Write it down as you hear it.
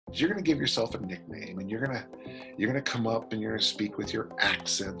is you're going to give yourself a nickname, and you're going to come up and you're going to speak with your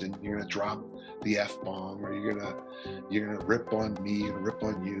accent, and you're going to drop the F-bomb, or you're going to rip on me, you're going to rip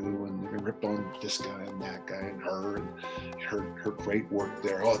on you, and you're going to rip on this guy and that guy and her great work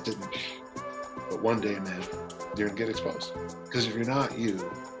there. Oh, it didn't. But one day, man, you're going to get exposed. Because if you're not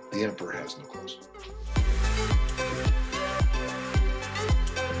you, the emperor has no clothes.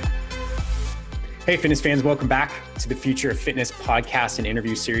 Hey, fitness fans, welcome back to the Future of Fitness podcast and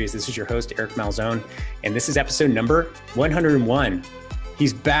interview series. This is your host, Eric Malzone, and this is episode number 101.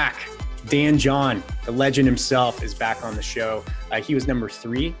 He's back. Dan John, the legend himself, is back on the show. He was number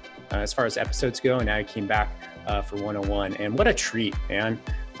 3 as far as episodes go, and now he came back for 101. And what a treat, man.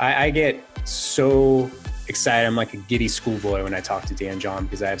 I get so excited. I'm like a giddy schoolboy when I talk to Dan John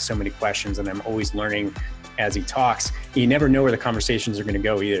because I have so many questions and I'm always learning as he talks. You never know where the conversations are going to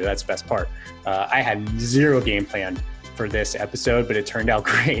go either. That's the best part. I had zero game plan for this episode, but it turned out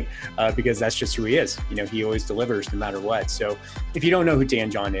great because that's just who he is. You know, he always delivers no matter what. So if you don't know who Dan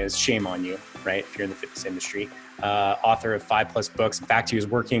John is, shame on you, right? If you're in the fitness industry, author of 5+ books. In fact, he was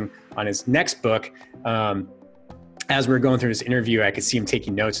working on his next book. As we were going through this interview, I could see him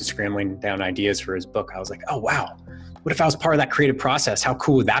taking notes and scrambling down ideas for his book. I was like, oh, wow. What if I was part of that creative process? How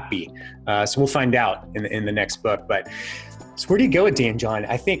cool would that be? So we'll find out in the next book. But so where do you go with Dan John?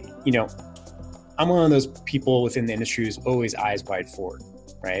 I think, you know, I'm one of those people within the industry who's always eyes wide forward,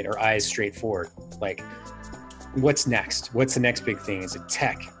 right? Or eyes straight forward. Like, what's next? What's the next big thing? Is it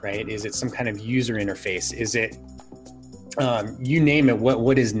tech, right? Is it some kind of user interface? Is it, you name it,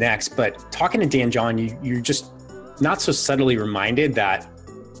 what is next? But talking to Dan John, you're just not so subtly reminded that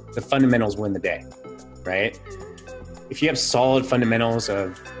the fundamentals win the day, right? If you have solid fundamentals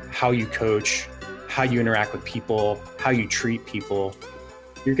of how you coach, how you interact with people, how you treat people,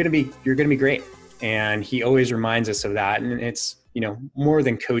 you're gonna be great. And he always reminds us of that. And it's, you know, more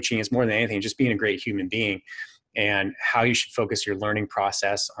than coaching, it's more than anything, just being a great human being and how you should focus your learning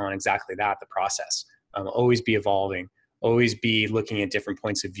process on exactly that, the process. Always be evolving, always be looking at different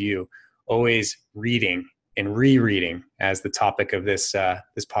points of view, always reading and rereading as the topic of this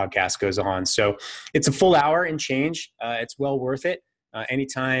podcast goes on. So it's a full hour and change. It's well worth it.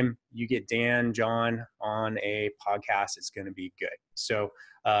 Anytime you get Dan John on a podcast, it's going to be good. So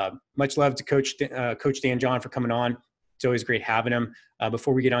much love to Coach Dan John for coming on. It's always great having him.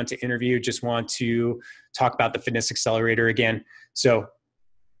 Before we get on to interview, just want to talk about the Fitness Accelerator again. So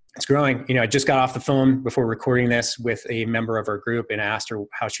it's growing. You know, I just got off the phone before recording this with a member of our group and I asked her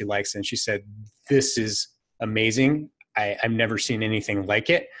how she likes it. And she said, this is amazing. I've never seen anything like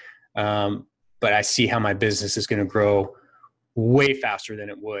it. But I see how my business is going to grow way faster than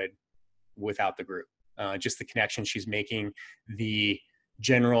it would without the group. Just the connection she's making, the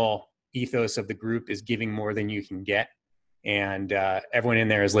general ethos of the group is giving more than you can get. And everyone in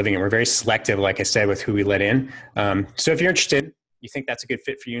there is living it. We're very selective, like I said, with who we let in. So if you're interested, you think that's a good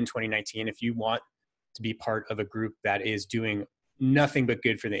fit for you in 2019, if you want to be part of a group that is doing nothing but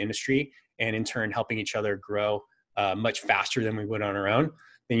good for the industry and in turn helping each other grow much faster than we would on our own,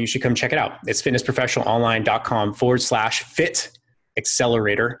 then you should come check it out. It's fitnessprofessionalonline.com/fit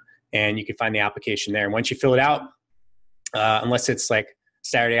accelerator. And you can find the application there. And once you fill it out, unless it's like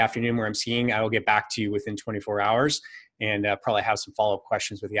Saturday afternoon where I'm skiing, I will get back to you within 24 hours and probably have some follow-up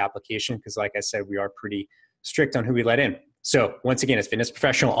questions with the application. Because like I said, we are pretty strict on who we let in. So once again, it's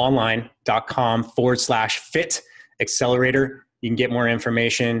fitnessprofessionalonline.com/fit accelerator. You can get more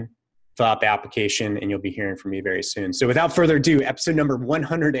information, fill out the application, and you'll be hearing from me very soon. So without further ado, episode number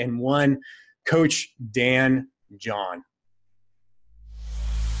 101, Coach Dan John.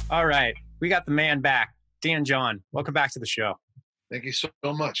 All right, we got the man back. Dan John, welcome back to the show. Thank you so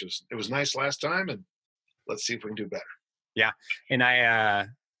much. It was nice last time, and let's see if we can do better. Yeah, and I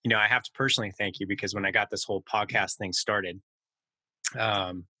have to personally thank you because when I got this whole podcast thing started,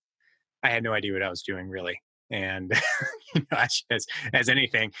 I had no idea what I was doing really. And as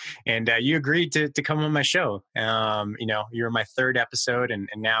anything, and you agreed to come on my show. You were my 3rd episode, and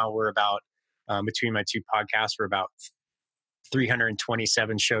now we're about between my 2 podcasts, we're about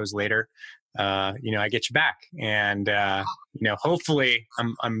 327 shows later. I get you back, and hopefully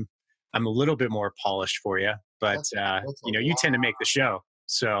I'm a little bit more polished for you. But you tend to make the show,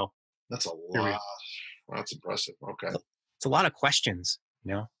 so that's a lot. That's impressive. Okay, it's a lot of questions.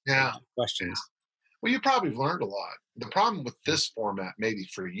 Yeah, questions. Well, you probably learned a lot. The problem with this format, maybe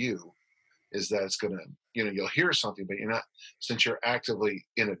for you, is that it's going to, you'll hear something, but since you're actively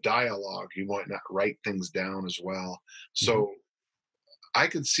in a dialogue, you might not write things down as well. So I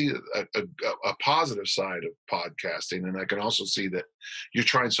can see a positive side of podcasting, and I can also see that you're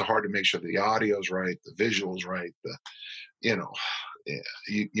trying so hard to make sure the audio's right, the visual's right,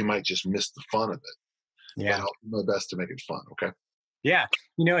 you might just miss the fun of it. Yeah. But I'll do my best to make it fun. Okay. Yeah.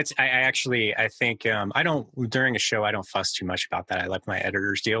 I think, during a show, I don't fuss too much about that. I let my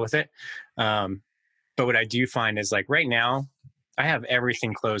editors deal with it. But what I do find is, like, right now, I have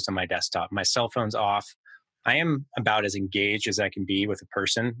everything closed on my desktop. My cell phone's off. I am about as engaged as I can be with a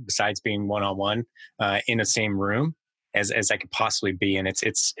person, besides being one-on-one in the same room, as I could possibly be. And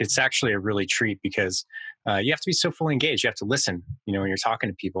it's actually a really treat, because you have to be so fully engaged. You have to listen, when you're talking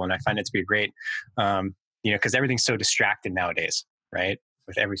to people. And I find it to be a great, because everything's so distracted nowadays, right?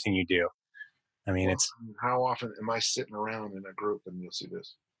 With everything you do. I mean, it's how often am I sitting around in a group and you'll see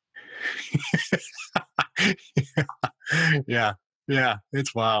this? Yeah,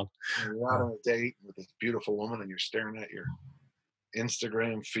 it's wild. You're out on a date with this beautiful woman and you're staring at your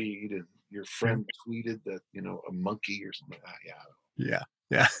Instagram feed, and your friend tweeted that, a monkey or something. Yeah.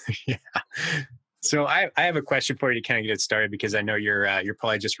 Yeah. So I have a question for you to kind of get it started, because I know you're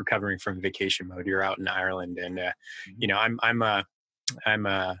probably just recovering from vacation mode. You're out in Ireland, and I'm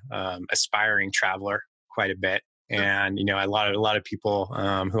a aspiring traveler quite a bit. And, a lot of people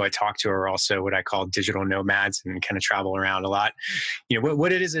who I talk to are also what I call digital nomads, and kind of travel around a lot.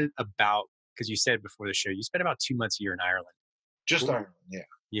 What it is about, because you said before the show, you spent about 2 months a year in Ireland. Just Ireland, yeah.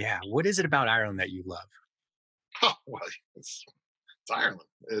 Yeah. What is it about Ireland that you love? Oh, well, it's Ireland.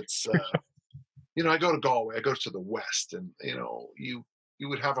 It's, I go to Galway, I go to the West, and, you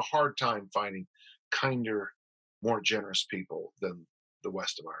would have a hard time finding kinder, more generous people than the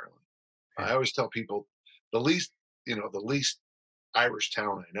West of Ireland. Yeah. I always tell people the least Irish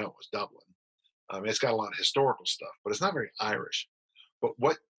town I know is Dublin. It's got a lot of historical stuff, but it's not very Irish. But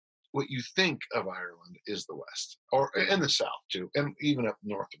what you think of Ireland is the West, or in the South too, and even up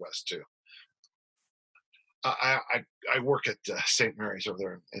Northwest too. I work at St. Mary's over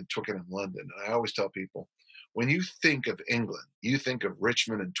there in Twickenham, London, and I always tell people, when you think of England, you think of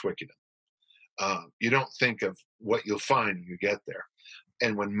Richmond and Twickenham. You don't think of what you'll find when you get there.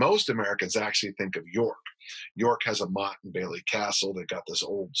 And when most Americans actually think of York, York has a Motte and Bailey Castle. They got this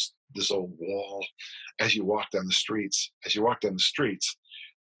old wall. As you walk down the streets,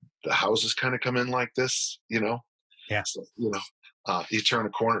 the houses kind of come in like this, Yeah. So, you turn a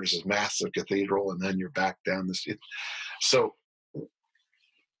corner, there's this massive cathedral, and then you're back down the street. So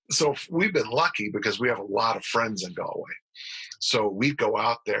we've been lucky because we have a lot of friends in Galway. So we go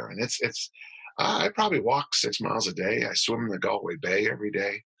out there, and I probably walk 6 miles a day. I swim in the Galway Bay every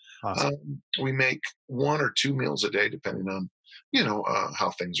day. Awesome. We make 1 or 2 meals a day, depending on, how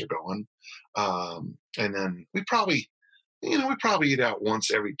things are going. And then we probably eat out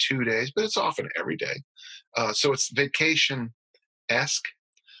once every 2 days, but it's often every day. So it's vacation-esque.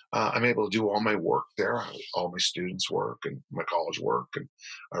 I'm able to do all my work there, all my students' work and my college work, and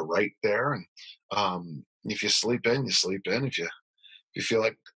I write there. And if you sleep in, you sleep in. If you feel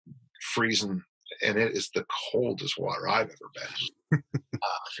like freezing, and it is the coldest water I've ever been.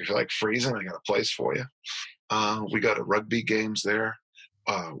 If you feel like freezing, I got a place for you. We go to rugby games there.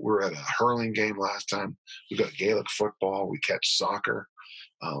 We're at a hurling game last time. We go to Gaelic football. We catch soccer.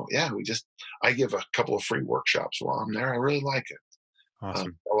 I give a couple of free workshops while I'm there. I really like it.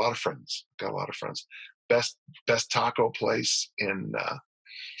 Awesome. Got a lot of friends. Best taco place in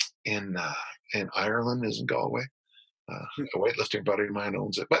Ireland is in Galway. A weightlifting buddy of mine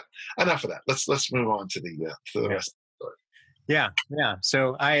owns it. But enough of that. Let's move on to the rest of the story. Yeah.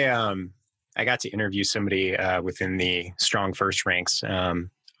 So I got to interview somebody within the strong first ranks,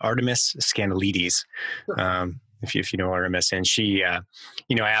 Artemis Scandalides, if you know Artemis. And she, I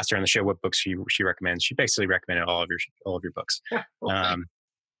asked her on the show what books she recommends. She basically recommended all of your books.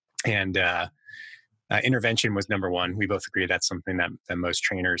 Okay. Intervention was number one. We both agree that's something that most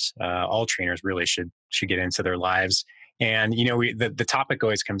trainers, all trainers, really should get into their lives. And the topic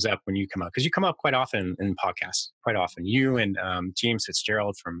always comes up when you come up, because you come up quite often in podcasts. Quite often, you and James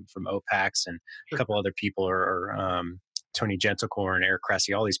Fitzgerald from OPEX, and a couple other people, or Tony Gentlecore and Eric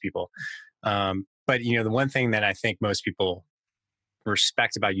Cressy, all these people. But the one thing that I think most people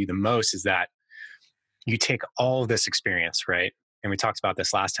respect about you the most is that you take all of this experience, right? And we talked about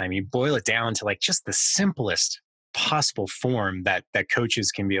this last time. You boil it down to like just the simplest possible form that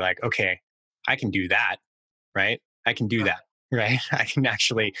coaches can be like, okay, I can do that, right? I can do that, right? I can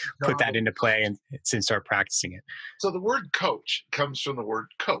actually put that into play and start practicing it. So the word coach comes from the word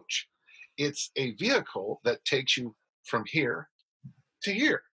coach. It's a vehicle that takes you from here to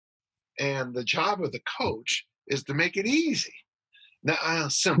here. And the job of the coach is to make it easy. Now,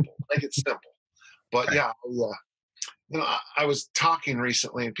 simple, make it simple. But right. I was talking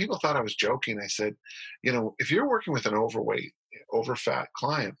recently, and people thought I was joking. I said, if you're working with an overweight, overfat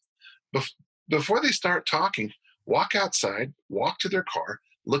client, before they start talking, walk outside, walk to their car,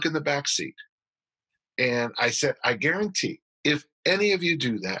 look in the back seat. And I said, I guarantee if any of you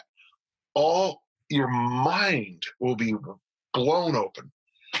do that, all your mind will be blown open.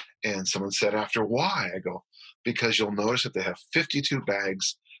 And someone said, after why? I go, because you'll notice that they have 52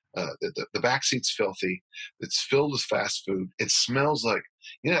 bags. The back seat's filthy. It's filled with fast food. It smells like,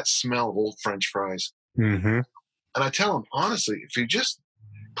 that smell of old French fries. Mm-hmm. And I tell them, honestly, if you just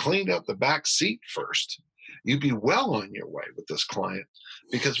cleaned up the back seat first, you'd be well on your way with this client.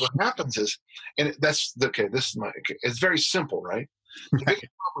 Because what happens is, and that's, okay, it's very simple, right? The biggest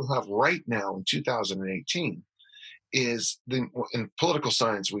problem we have right now in 2018 is in political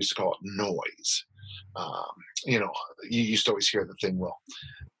science, we used to call it noise. You used to always hear the thing, well,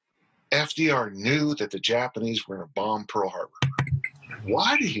 FDR knew that the Japanese were going to bomb Pearl Harbor.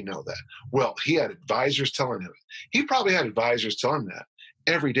 Why did he know that? Well, he had advisors telling him. He probably had advisors telling him that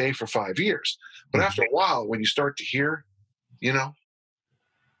every day for 5 years. But after a while, when you start to hear,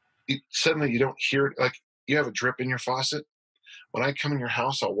 suddenly you don't hear it. Like you have a drip in your faucet. When I come in your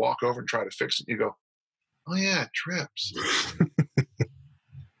house, I'll walk over and try to fix it. You go, oh yeah, it drips.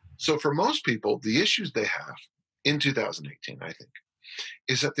 So for most people, the issues they have in 2018, I think,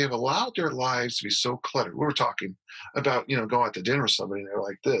 is that they've allowed their lives to be so cluttered. We were talking about, go out to dinner with somebody and they're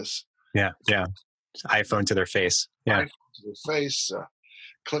like this. Yeah. iPhone to their face. Yeah. iPhone to their face,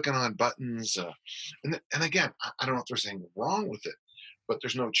 clicking on buttons. And again, I don't know if there's anything wrong with it, but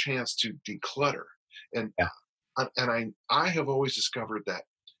there's no chance to declutter. And I have always discovered that,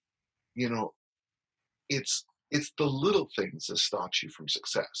 it's the little things that stops you from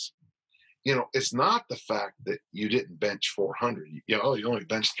success. It's not the fact that you didn't bench 400. You only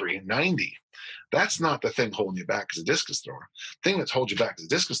benched 390. That's not the thing holding you back as a discus thrower. The thing that's holding you back as a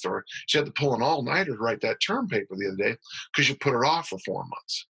discus thrower, you had to pull an all-nighter to write that term paper the other day because you put it off for 4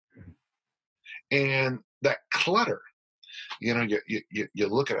 months. And that clutter, you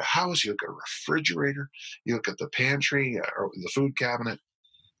look at a house, you look at a refrigerator, you look at the pantry or the food cabinet,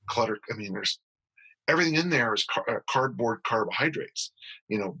 clutter. I mean, there's everything in there is cardboard carbohydrates,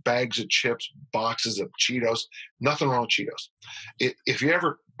 bags of chips, boxes of Cheetos. Nothing wrong with Cheetos. If you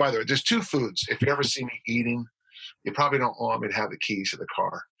ever, by the way, there's two foods. If you ever see me eating, you probably don't want me to have the keys to the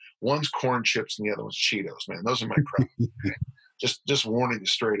car. One's corn chips and the other one's Cheetos, man. Those are my crap. Okay? Just warning you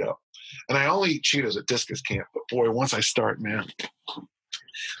straight up. And I only eat Cheetos at discus camp, but boy, once I start, man.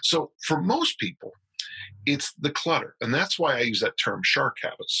 So for most people, it's the clutter. And that's why I use that term shark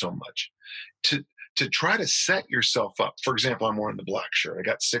habits so much. To try to set yourself up. For example, I'm wearing the black shirt. I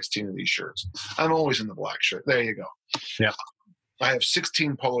got 16 of these shirts. I'm always in the black shirt. There you go. Yeah. I have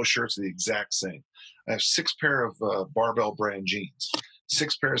 16 polo shirts the exact same. I have 6 pair of Barbell brand jeans,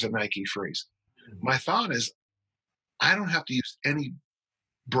 6 pairs of Nike Frees. My thought is I don't have to use any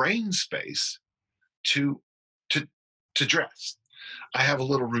brain space to dress. I have a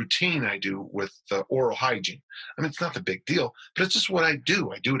little routine I do with oral hygiene. I mean, it's not the big deal, but it's just what I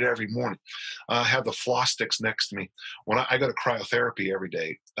do. I do it every morning. I have the floss sticks next to me. When I go to cryotherapy every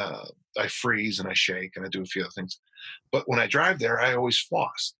day, I freeze and I shake and I do a few other things. But when I drive there, I always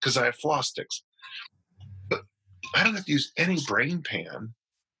floss because I have floss sticks. But I don't have to use any brain pan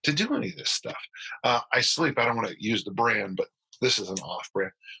to do any of this stuff. I sleep. I don't want to use the brand, but this is an off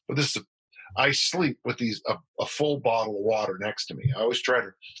brand. But I sleep with a full bottle of water next to me. I always try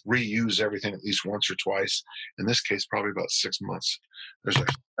to reuse everything at least once or twice. In this case, probably about 6 months. There's a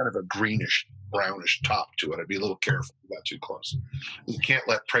kind of a greenish, brownish top to it. I'd be a little careful if you got too close. You can't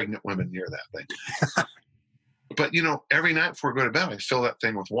let pregnant women near that thing. But, every night before I go to bed, I fill that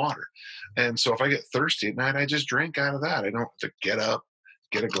thing with water. And so if I get thirsty at night, I just drink out of that. I don't have to get up,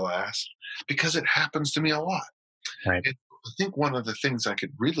 get a glass, because it happens to me a lot. Right. And I think one of the things I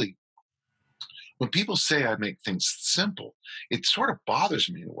could really, when people say I make things simple, it sort of bothers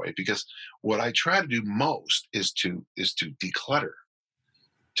me in a way, because what I try to do most is to declutter,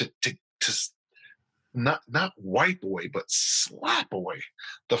 to not wipe away, but slap away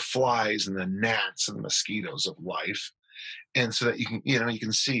the flies and the gnats and the mosquitoes of life, and so that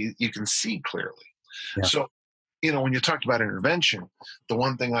you can see clearly. Yeah. So, when you talked about intervention, the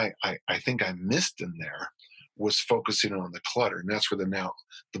one thing I think I missed in there was focusing on the clutter. And that's where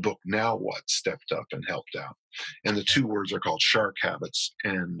the book Now What stepped up and helped out. And the 2 words are called Shark Habits,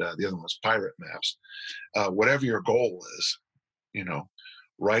 and the other one was Pirate Maps. Whatever your goal is,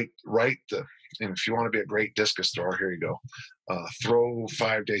 write and if you want to be a great discus thrower, here you go. Throw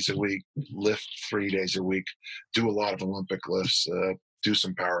 5 days a week, lift 3 days a week, do a lot of Olympic lifts, do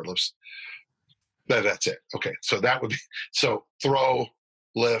some power lifts. That's it. Okay. So that would be, throw,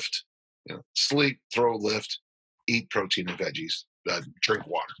 lift, sleep, throw, lift, eat protein and veggies. drink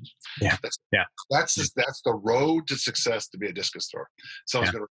water. Yeah. That's the road to success to be a discus thrower.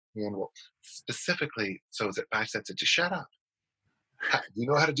 Someone's going to hand, well, specifically, so is it 5 sets? Just shut up. Do you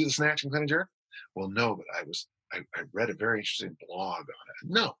know how to do the snatch and clean and jerk? Well, no, but I read a very interesting blog on it.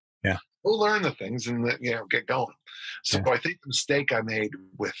 No. Yeah. We'll learn the things and get going. So I think the mistake I made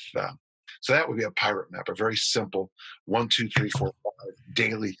with so that would be a pirate map, a very simple 1, 2, 3, 4, 5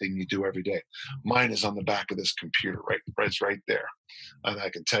 daily thing you do every day. Mine is on the back of this computer, it's right there, and I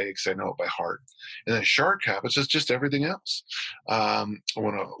can tell you because I know it by heart. And then shark habits is just everything else.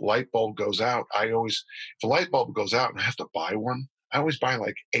 When a light bulb goes out, if a light bulb goes out and I have to buy one, I always buy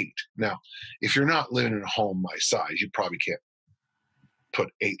like 8. Now, if you're not living in a home my size, you probably can't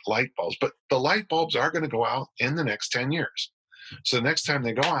put 8 light bulbs, but the light bulbs are going to go out in the next 10 years. So the next time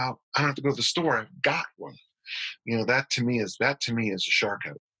they go out, I don't have to go to the store. I've got one. That to me is a shark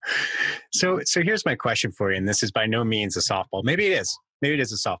habit. So here's my question for you, and this is by no means a softball. Maybe it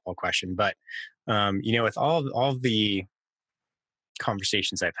is a softball question, but with all the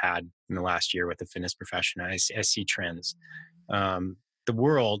conversations I've had in the last year with the fitness profession, I see trends. The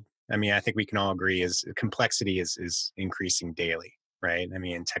world, I think we can all agree, is complexity is increasing daily. Right.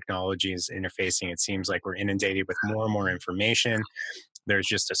 Technology is interfacing. It seems like we're inundated with more and more information. There's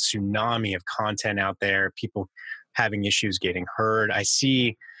just a tsunami of content out there, people having issues getting heard. I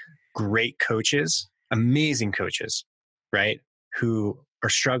see great coaches, amazing coaches, right, who are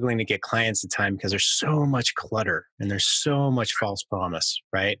struggling to get clients at time because there's so much clutter and there's so much false promise,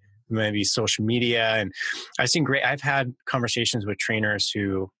 right? Maybe social media. And I've had conversations with trainers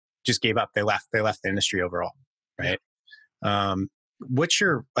who just gave up. They left the industry overall, right? What's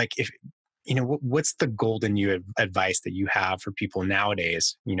your, what's the golden advice that you have for people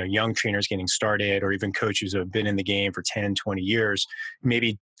nowadays, young trainers getting started, or even coaches who have been in the game for 10, 20 years,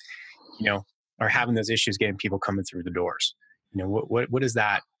 maybe, are having those issues getting people coming through the doors? What is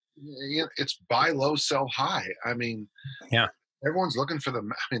that? It's buy low, sell high. Everyone's looking for the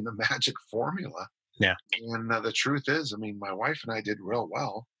magic formula. Yeah. And the truth is, my wife and I did real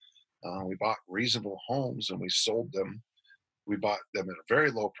well. We bought reasonable homes and we sold them. We bought them at a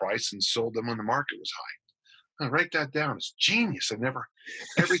very low price and sold them when the market was high. I write that down. It's genius.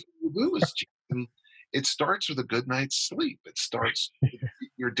 Everything you do is genius. It starts with a good night's sleep.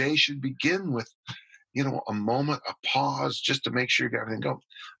 Your day should begin with, a moment, a pause, just to make sure you got everything going.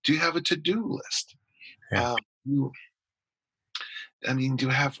 Do you have a to-do list? Yeah. Do you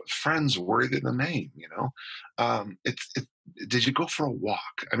have friends worthy of the name? Did you go for a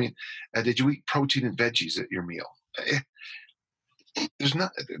walk? Did you eat protein and veggies at your meal? There's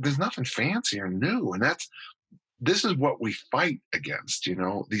nothing fancy or new, and this is what we fight against.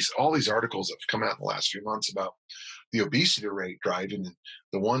 All these articles have come out in the last few months about the obesity rate driving, and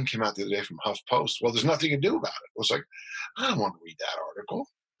the one came out the other day from HuffPost. Well, there's nothing you can do about it. It was like, I don't want to read that article.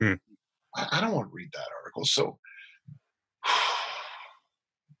 I don't want to read that article. So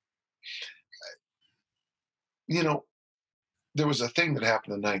there was a thing that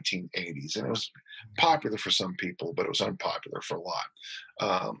happened in the 1980s, and it was popular for some people, but it was unpopular for a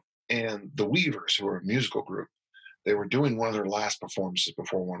lot. And the Weavers, who were a musical group, they were doing one of their last performances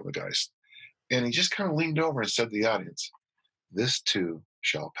before one of the guys. And he just kind of leaned over and said to the audience, "This too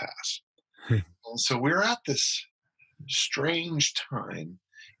shall pass." And so we're at this strange time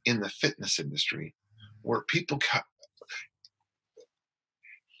in the fitness industry where people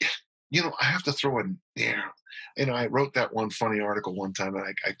I have to throw in there. I wrote that one funny article one time, and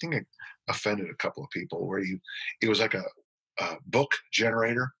I think it offended a couple of people, where it was like a book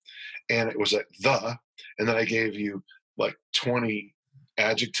generator, and it was and then I gave you like 20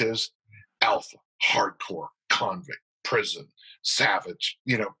 adjectives: alpha, hardcore, convict, prison, savage,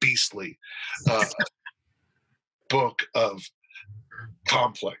 beastly, book of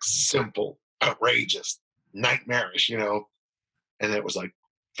complex, simple, outrageous, nightmarish, and it was like,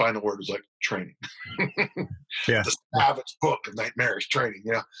 final word was like training. Yeah. The savage book of nightmarish training,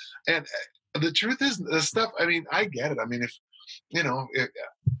 and the truth is, the stuff, I get it.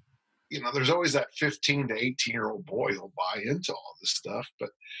 If there's always that 15 to 18-year-old boy who'll buy into all this stuff, but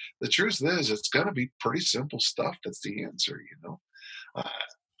the truth is, it's going to be pretty simple stuff that's the answer.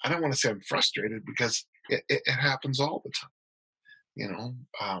 I don't want to say I'm frustrated, because it happens all the time.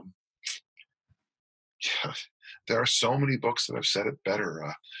 There are so many books that have said it better.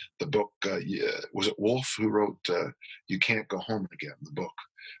 The book, was it Wolf who wrote You Can't Go Home Again, the book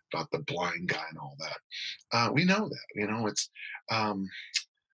about the blind guy and all that. We know that, it's,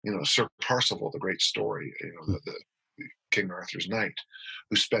 Sir Percival, the great story, the King Arthur's knight,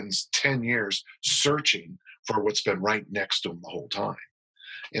 who spends 10 years searching for what's been right next to him the whole time.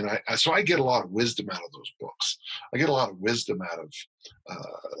 And so I get a lot of wisdom out of those books. I get a lot of wisdom out of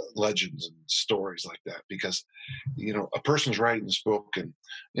legends and stories like that, because, a person's writing this book, and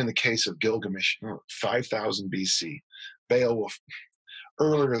in the case of Gilgamesh, 5,000 BC, Beowulf,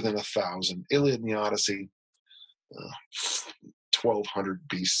 earlier than 1,000, Iliad and the Odyssey, 1,200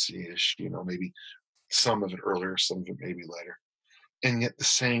 BC-ish, maybe some of it earlier, some of it maybe later. And yet the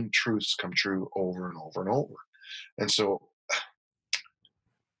same truths come true over and over and over. And so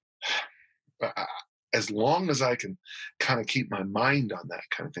as long as I can kind of keep my mind on that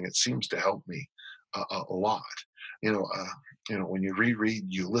kind of thing, it seems to help me a lot. When you reread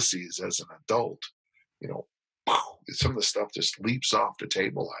Ulysses as an adult, some of the stuff just leaps off the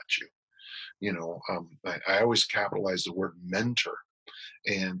table at you. I always capitalize the word mentor,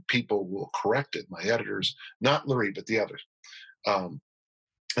 and people will correct it. My editors, not Larry, but the others. And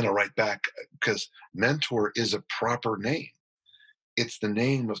I'll write back, because mentor is a proper name. It's the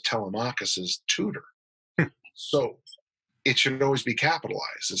name of Telemachus's tutor. So it should always be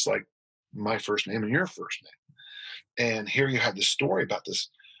capitalized. It's like my first name and your first name. And here you have the story about this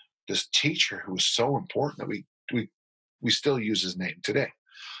teacher who was so important that we still use his name today.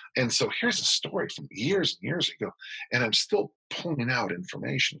 And so here's a story from years and years ago, and I'm still pulling out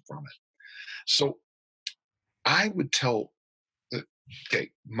information from it. So I would tell,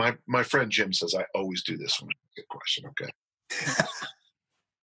 okay, my friend Jim says I always do this when I get a question, okay?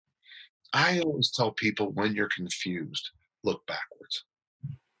 I always tell people, when you're confused, look backwards.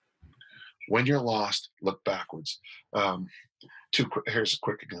 When you're lost, look backwards. Here's a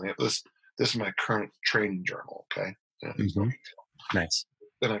quick example. This is my current training journal, okay? Mm-hmm. Nice.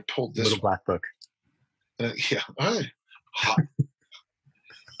 Then I pulled this little black book. Hot.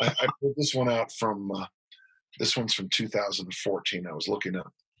 I pulled this one out from, this one's from 2014. I was looking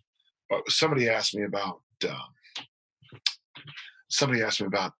up. Somebody asked me about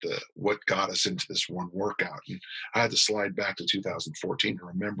what got us into this one workout. And I had to slide back to 2014 to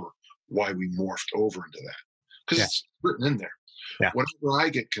remember why we morphed over into that. Because it's written in there. Yeah. Whenever I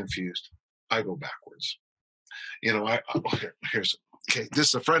get confused, I go backwards. This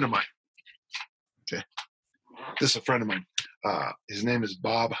is a friend of mine. Okay. This is a friend of mine. His name is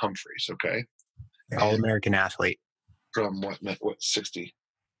Bob Humphreys, okay? All-American athlete. From what, 60?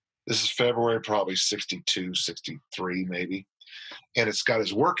 This is February, probably 62, 63 maybe. And it's got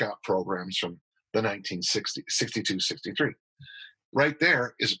his workout programs from the 1960s, 62, 63. Right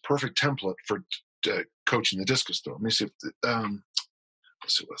there is a perfect template for coaching the discus throw. Let me see let's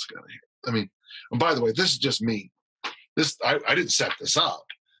see what's going on here. And by the way, this is just me. I didn't set this up.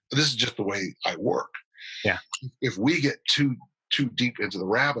 This is just the way I work. Yeah. If we get too deep into the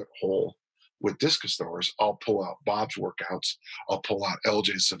rabbit hole with discus throwers, I'll pull out Bob's workouts. I'll pull out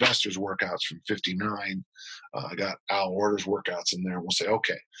LJ Sylvester's workouts from 59. I got Al Order's workouts in there. We'll say,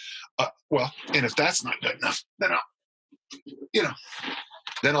 okay, and if that's not good enough, then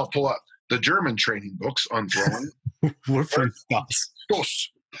I'll pull out the German training books on throwing. We're from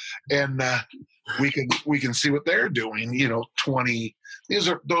Stoss. And we can see what they're doing. 20.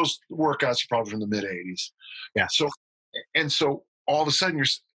 Those workouts are probably from the mid 80s. Yeah. So all of a sudden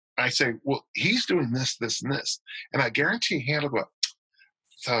I say, well, he's doing this, this, and this, and I guarantee he'll go,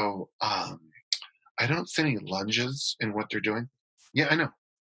 so I don't see any lunges in what they're doing. Yeah, I know.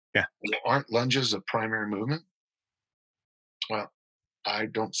 Yeah. Aren't lunges a primary movement? Well, I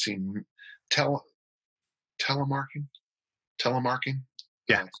don't see telemarking.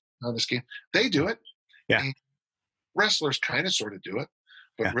 Yeah. On this game, they do it. Yeah. And wrestlers kind of sort of do it,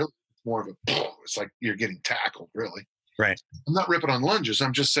 but really it's more of it's like you're getting tackled, really. Right. I'm not ripping on lunges.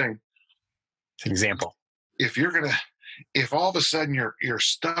 I'm just saying. It's an example. If all of a sudden you're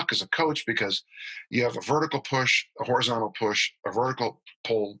stuck as a coach because you have a vertical push, a horizontal push, a vertical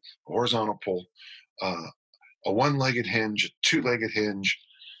pull, a horizontal pull, a one-legged hinge, a two-legged hinge,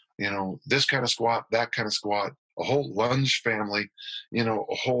 this kind of squat, that kind of squat, a whole lunge family, a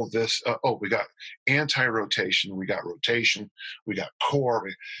whole this. We got anti-rotation, we got rotation, we got core.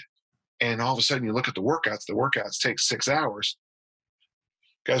 And all of a sudden you look at the workouts take 6 hours.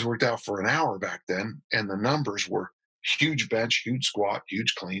 Guys worked out for an hour back then, and the numbers were huge bench, huge squat,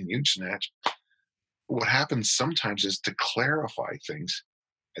 huge clean, huge snatch. What happens sometimes is, to clarify things,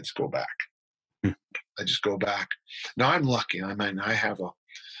 I just go back. I just go back. Now I'm lucky. I have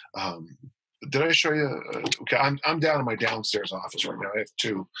did I show you? Okay, I'm down in my downstairs office right now. I have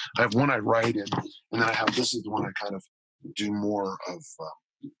two. I have one I write in, and then I have, this is the one I kind of do more of.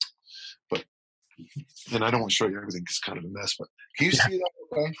 But then I don't want to show you everything. It's kind of a mess. But can you see that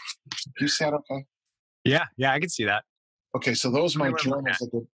okay? Can you see that okay? Yeah, I can see that. Okay, so those are my journals.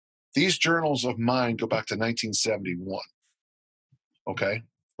 These journals of mine go back to 1971. Okay,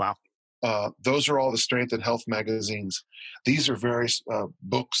 Wow. Those are all the strength and health magazines. These are various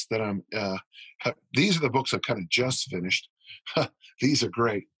books that these are the books I've kind of just finished. These are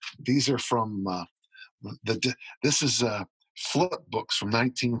great. These are from this is flip books from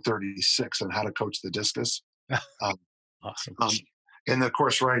 1936 on how to coach the discus. Awesome. And of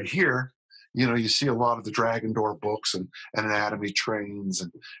course, right here, you see a lot of the Dragon Door books and anatomy trains,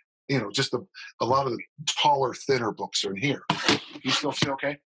 and just a lot of the taller, thinner books are in here. You still feel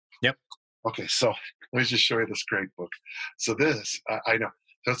okay? Yep. Okay, so let me just show you this great book. So this, I know,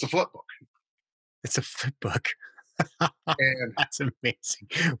 that's a flip book. It's a flip book. And that's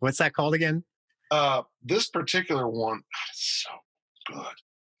amazing. What's that called again? This particular one, it's so good.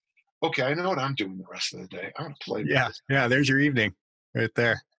 Okay, I know what I'm doing the rest of the day. I'm going to play with this. Yeah, there's your evening right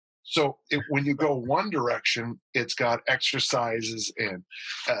there. So when you go one direction, it's got exercises and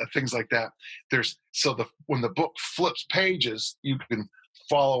things like that. When the book flips pages, you can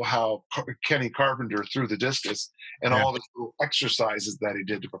follow how Kenny Carpenter threw the discus and all the little exercises that he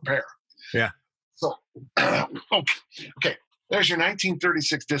did to prepare. Yeah. So, okay, there's your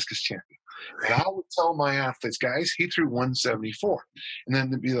 1936 discus champion. And I would tell my athletes, guys, he threw 174. And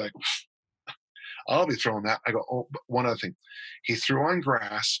then they'd be like, I'll be throwing that. I go, oh, but one other thing. He threw on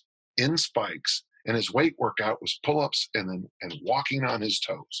grass in spikes, and his weight workout was pull-ups and walking on his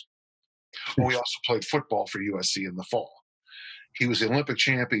toes. Well, we also played football for USC in the fall. He was the Olympic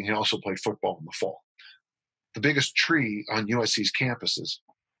champion. He also played football in the fall. The biggest tree on USC's campuses,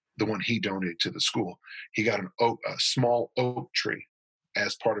 the one he donated to the school, he got a small oak tree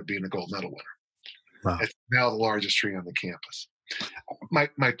as part of being a gold medal winner. Wow. It's now the largest tree on the campus. My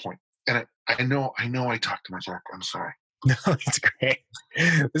point, and I know I talked to myself. I'm sorry. No, it's great.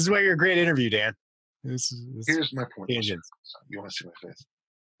 This is why you're a great interview, Dan. Here's my point. Tangents. You want to see my face?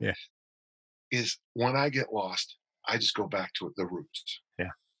 Yeah. Is when I get lost, I just go back to the roots.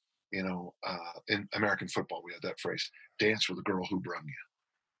 Yeah. In American football, we have that phrase, dance with the girl who brung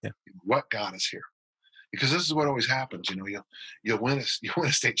you. Yeah. What got us here? Because this is what always happens. You win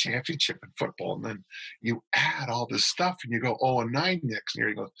a state championship in football, and then you add all this stuff, and you go 0-9 next year.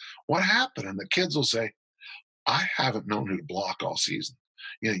 You go, what happened? And the kids will say, I haven't known who to block all season.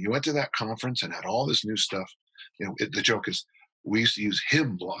 You went to that conference and had all this new stuff. The joke is we used to use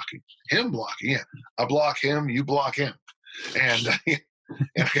him blocking. Yeah, I block him, you block him, and I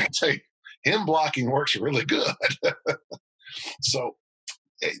gotta tell you, him blocking works really good. So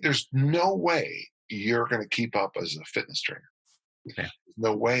there's no way you're going to keep up as a fitness trainer. Yeah. There's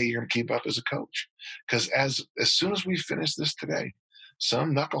no way you're going to keep up as a coach, because as soon as we finish this today,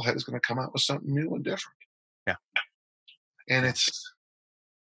 some knucklehead is going to come out with something new and different. Yeah, and it's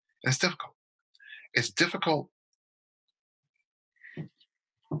difficult. It's difficult.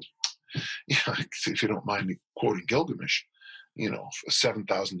 Yeah, if you don't mind me quoting Gilgamesh, a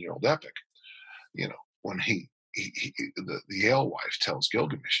 7,000-year-old epic. When the Yale wife tells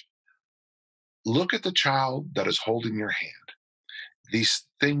Gilgamesh, look at the child that is holding your hand. These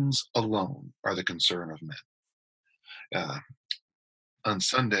things alone are the concern of men. On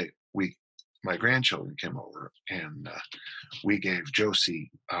Sunday, my grandchildren came over, and we gave Josie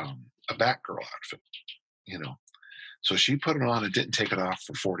a Batgirl outfit, So she put it on and didn't take it off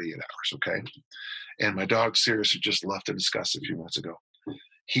for 48 hours, okay? And my dog Sirius, who just left to discuss it a few months ago,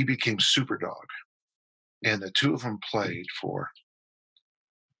 he became Super Dog. And the two of them played for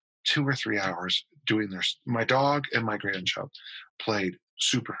 2 or 3 hours doing my dog and my grandchild played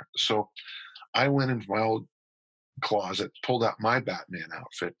super. So I went into my old closet, pulled out my Batman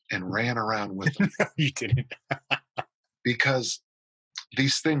outfit, and ran around with them. No, you didn't. Because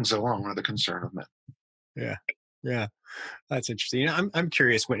these things alone are the concern of men. Yeah, that's interesting. I'm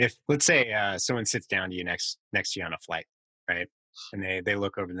curious, if let's say someone sits down to you next to you on a flight, right? And they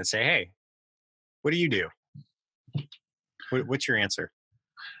look over and they say, "Hey, what do you do?" What's your answer?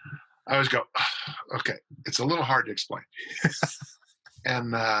 I always go, okay, it's a little hard to explain.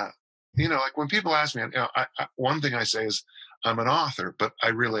 And like when people ask me, one thing I say is I'm an author, but I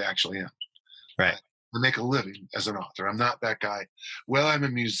really actually am. Right. I make a living as an author. I'm not that guy. Well, I'm a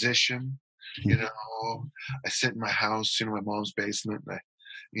musician. I sit in my house, my mom's basement,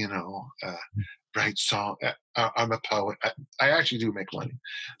 and I, write song. I'm a poet. I actually do make money.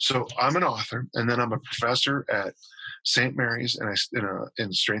 So I'm an author, and then I'm a professor at St. Mary's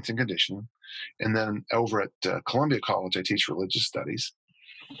in strength and conditioning. And then over at Columbia College, I teach religious studies.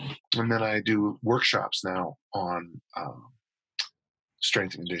 And then I do workshops now on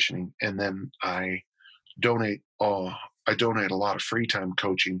strength and conditioning. And then I donate a lot of free time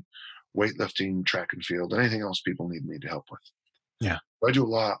coaching, weightlifting, track and field, anything else people need me to help with. Yeah. I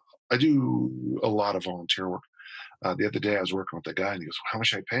do a lot of volunteer work. The other day I was working with a guy and he goes, how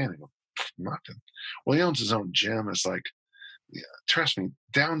much I pay? And I go, nothing. Well, he owns his own gym. It's like, yeah, trust me,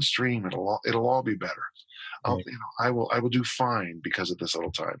 downstream it'll all be better. Right. I will do fine because of this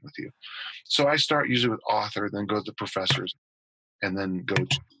little time with you. So I start usually with author, then go to professors, and then go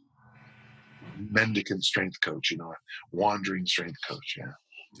to mendicant strength coach, wandering strength coach. Yeah.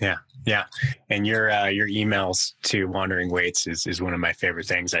 Yeah. Yeah. And your emails to Wandering Weights is one of my favorite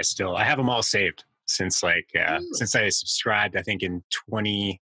things. I have them all saved since since I subscribed, I think in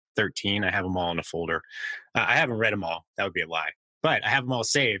 2013. I have them all in a folder. I haven't read them all. That would be a lie, but I have them all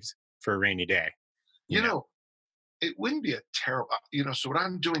saved for a rainy day. It wouldn't be a terrible, so what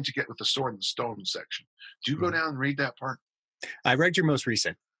I'm doing to get with the sword and the stone section, do you go down and read that part? I read your most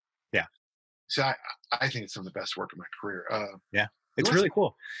recent. Yeah. See, I think it's some of the best work of my career. Yeah. It's really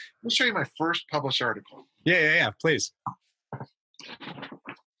cool. Let me show you my first published article. Yeah. Please.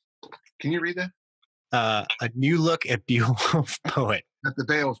 Can you read that? A new look at Beowulf Poet. At the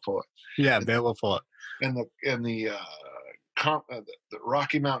Beowulf Poet. Yeah, Beowulf Poet. And the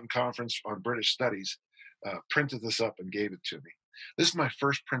Rocky Mountain Conference on British Studies printed this up and gave it to me. This is my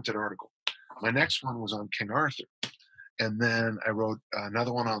first printed article. My next one was on King Arthur. And then I wrote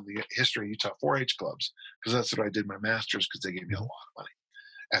another one on the history of Utah 4-H clubs, because that's what I did my master's, because they gave me a lot of money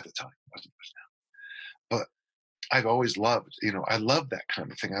at the time. Wasn't much now. But I've always loved, I love that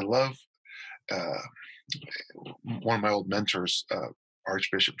kind of thing. I love one of my old mentors,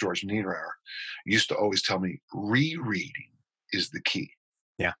 Archbishop George Niederauer, used to always tell me, rereading is the key.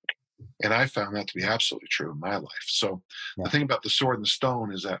 Yeah. And I found that to be absolutely true in my life. So the thing about the sword and the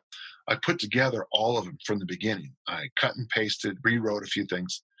stone is that I put together all of them from the beginning. I cut and pasted, rewrote a few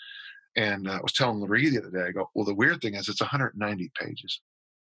things. And I was telling Larry the other day, I go, well, the weird thing is it's 190 pages.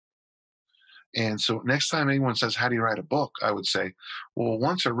 And so next time anyone says, how do you write a book? I would say, well,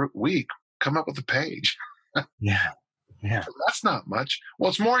 once a week, come up with a page. Yeah. Yeah. So that's not much.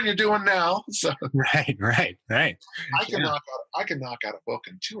 Well, it's more than you're doing now. So Right. I can knock out a book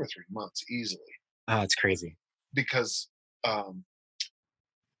in 2 or 3 months easily. Oh, it's crazy. Because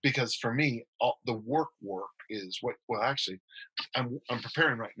for me, all the work is actually, I'm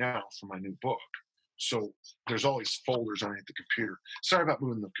preparing right now for my new book. So there's always folders underneath the computer. Sorry about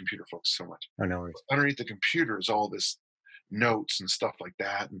moving the computer, folks, so much. Oh, no worries. Underneath the computer is all this notes and stuff like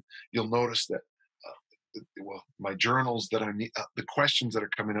that. And you'll notice that, my journals that I need, the questions that are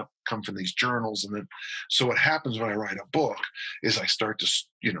coming up come from these journals. And then, so what happens when I write a book is I start to,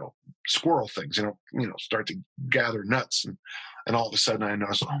 squirrel things, start to gather nuts. And all of a sudden I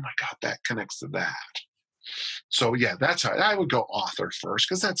notice, oh my God, that connects to that. So yeah, that's how I would go author first.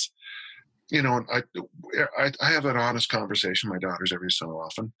 Cause that's, I have an honest conversation with my daughters every so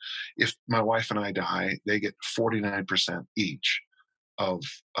often. If my wife and I die, they get 49% each of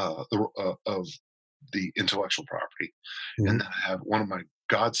the intellectual property. Mm-hmm. And then I have one of my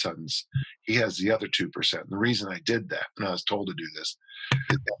godsons, he has the other 2%. And the reason I did that, and I was told to do this,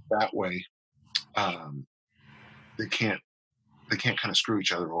 is that way they can't kind of screw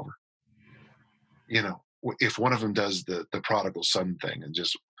each other over. If one of them does the prodigal son thing and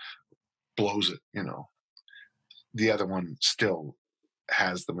just blows it, the other one still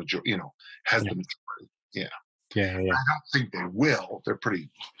has the majority, the majority. Yeah. Yeah. I don't think they will. They're pretty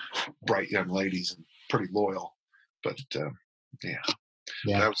bright young ladies and pretty loyal, but yeah.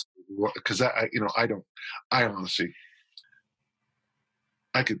 That was because I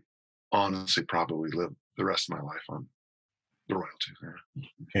could honestly probably live the rest of my life on the royalties.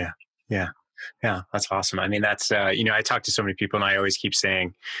 Yeah. That's awesome. I mean, that's I talk to so many people, and I always keep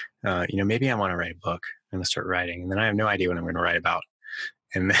saying, maybe I want to write a book. I'm going to start writing, and then I have no idea what I'm going to write about,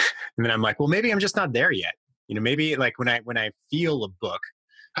 and then I'm like, well, maybe I'm just not there yet. Maybe like when I feel a book.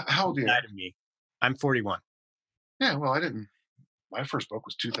 How old are you? Of me, I'm 41. Yeah, well, my first book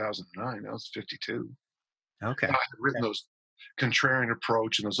was 2009. I was 52. Okay. I had written those Contrarian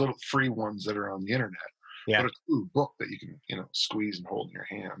Approach and those little free ones that are on the internet. Yeah. But a true book that you can, squeeze and hold in your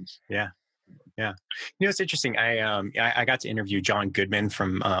hands. Yeah. Yeah. It's interesting. I got to interview John Goodman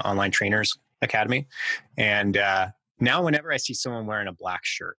from Online Trainers Academy. And now whenever I see someone wearing a black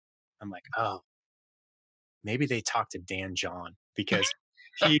shirt, I'm like, oh, maybe they talked to Dan John, because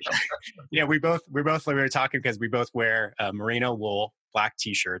we were talking because we both wear merino wool, black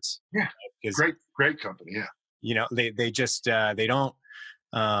t-shirts. Yeah. Great company. Yeah. They just, they don't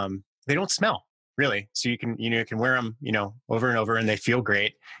smell really. So you can wear them, over and over, and they feel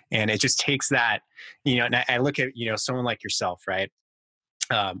great. And it just takes that, and I look at, someone like yourself, right?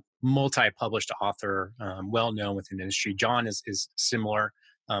 Multi-published author, well-known within the industry. John is similar,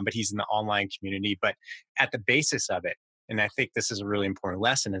 but he's in the online community. But at the basis of it, and I think this is a really important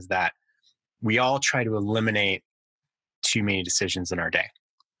lesson, is that we all try to eliminate too many decisions in our day,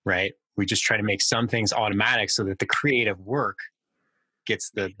 right? We just try to make some things automatic so that the creative work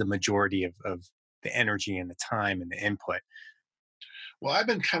gets the majority of the energy and the time and the input. Well, I've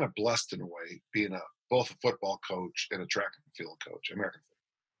been kind of blessed in a way, being both a football coach and a track and field coach, American football.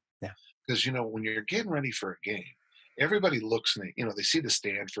 Yeah. Because, when you're getting ready for a game, everybody looks and they see the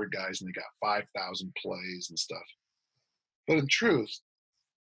Stanford guys and they got 5,000 plays and stuff. But in truth,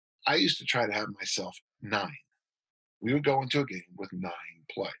 I used to try to have myself 9. We would go into a game with 9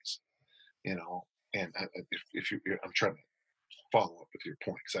 plays, and if I'm trying to follow up with your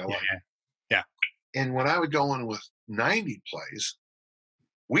point because I like it. Yeah. And when I would go in with 90 plays,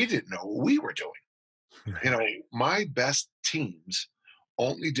 we didn't know what we were doing. My best teams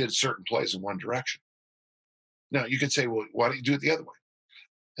only did certain plays in one direction. Now, you could say, well, why don't you do it the other way?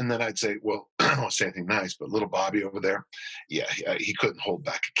 And then I'd say, well, I don't want to say anything nice, but little Bobby over there, he couldn't hold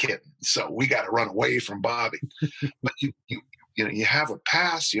back a kitten. So we got to run away from Bobby. But you have a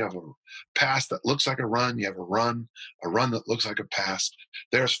pass. You have a pass that looks like a run. You have a run that looks like a pass.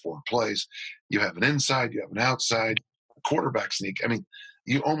 There's 4 plays. You have an inside. You have an outside. A quarterback sneak. I mean,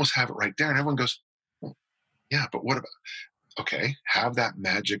 you almost have it right there. And everyone goes, well, yeah, but what about? Okay, have that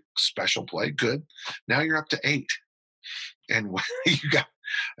magic special play. Good. Now you're up to 8. And you got,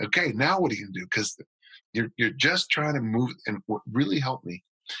 okay, now what are you going to do? Because you're just trying to move. And what really helped me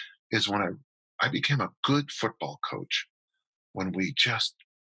is when I became a good football coach, when we just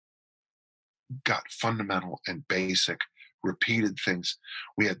got fundamental and basic repeated things.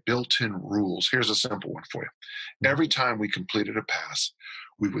 We had built-in rules. Here's a simple one for you. Every time we completed a pass,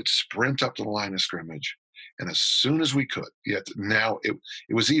 we would sprint up to the line of scrimmage. And as soon as we could, now it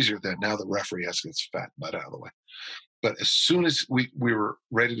was easier then. Now the referee has to get his fat butt out of the way. But as soon as we were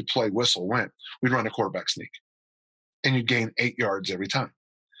ready to play, whistle went, we'd run a quarterback sneak. And you'd gain 8 yards every time.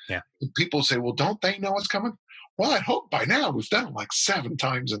 Yeah. And people say, well, don't they know what's coming? Well, I hope by now we've done it like 7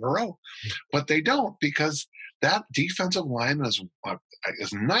 times in a row. But they don't, because that defensive lineman is,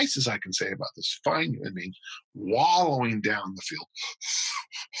 as nice as I can say about this, fine, wallowing down the field.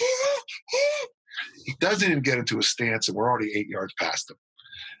 He doesn't even get into a stance, and we're already 8 yards past him.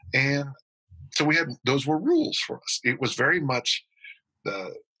 And so those were rules for us. It was very much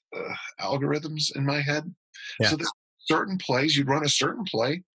the algorithms in my head. Yeah. So there's certain plays, you'd run a certain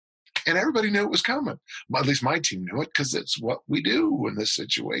play, and everybody knew it was coming. At least my team knew it, because it's what we do in this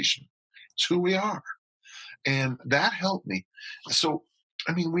situation. It's who we are. And that helped me. So,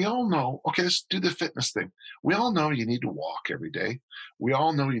 we all know, okay, let's do the fitness thing. We all know you need to walk every day. We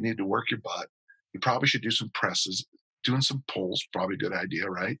all know you need to work your butt. You probably should do some presses. Doing some pulls, probably a good idea,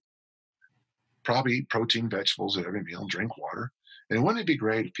 right? Probably eat protein, vegetables at every meal, drink water. And wouldn't it be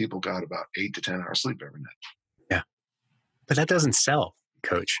great if people got about 8 to 10 hours sleep every night? Yeah. But that doesn't sell,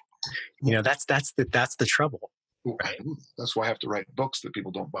 Coach. That's the trouble. Right? That's why I have to write books that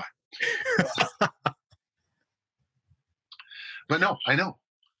people don't buy. But no, I know.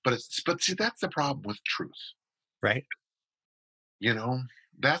 But see, that's the problem with truth. Right.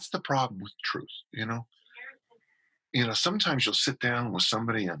 That's the problem with truth. Sometimes you'll sit down with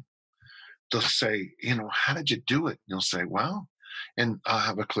somebody and they'll say, how did you do it? And you'll say, well, and I'll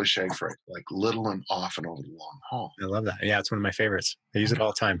have a cliche phrase like little and often over the long haul. I love that. Yeah, it's one of my favorites. I use it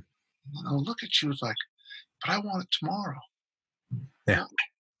all the time. Look at you, it's like, but I want it tomorrow. Yeah.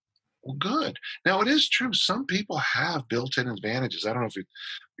 Well, good. Now, it is true. Some people have built-in advantages. I don't know if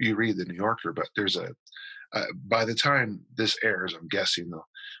you read the New Yorker, but there's by the time this airs, I'm guessing though,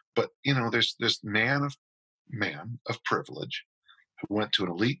 but there's this man of privilege who went to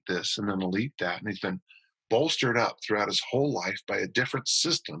an elite this and an elite that, and he's been bolstered up throughout his whole life by a different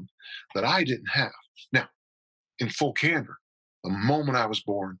system that I didn't have. Now, in full candor, the moment I was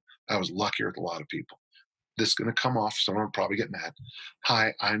born, I was luckier than a lot of people. This is going to come off, someone will probably get mad.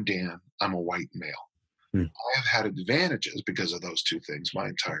 Hi, I'm Dan. I'm a white male. I have had advantages because of those 2 things my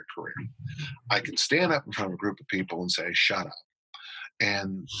entire career. I can stand up in front of a group of people and say, shut up.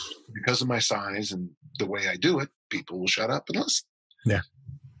 And because of my size and the way I do it, people will shut up and listen. Yeah.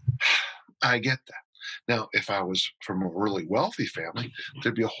 I get that. Now, if I was from a really wealthy family,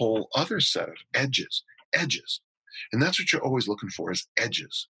 there'd be a whole other set of edges. And that's what you're always looking for, is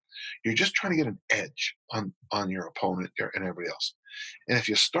edges. You're just trying to get an edge on your opponent and everybody else. And if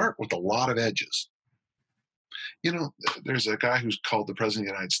you start with a lot of edges, there's a guy who's called the President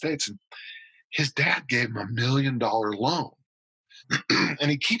of the United States, and his dad gave him $1 million loan. And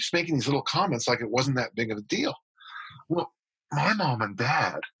he keeps making these little comments like it wasn't that big of a deal. Well, my mom and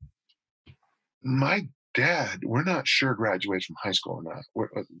dad, we're not sure graduated from high school or not.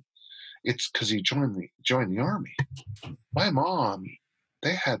 It's because he joined the Army. My mom,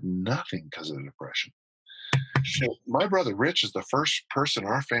 they had nothing because of the Depression. So my brother Rich is the first person in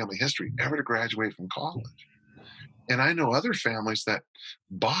our family history ever to graduate from college. And I know other families that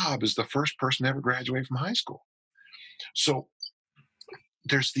Bob is the first person to ever graduate from high school. So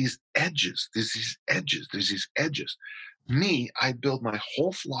there's these edges, there's these edges. Me, I build my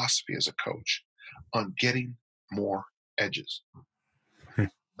whole philosophy as a coach on getting more edges.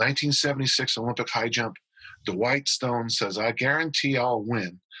 1976 Olympic high jump, Dwight Stone says, I guarantee I'll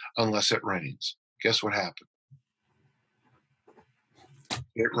win unless it rains. Guess what happened?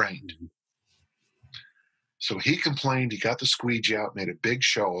 It rained. So he complained, he got the squeegee out, made a big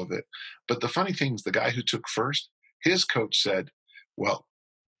show of it. But the funny thing is, the guy who took first, his coach said, well,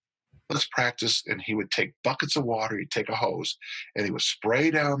 let's practice. And he would take buckets of water, he'd take a hose, and he would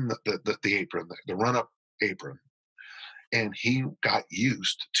spray down the apron, the run-up apron. And he got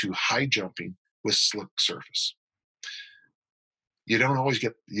used to high jumping with slick surface. You don't always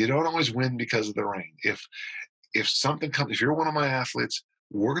win because of the rain. If something comes, if you're one of my athletes,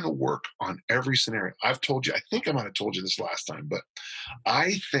 we're going to work on every scenario. I've told you, I think I might have told you this last time, but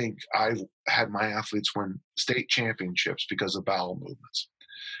I think I've had my athletes win state championships because of bowel movements.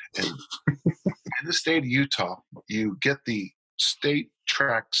 And in the state of Utah, you get the state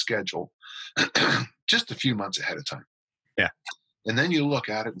track schedule just a few months ahead of time. Yeah. And then you look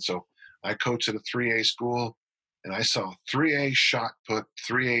at it. And so I coached at a 3A school, and I saw 3A shot put,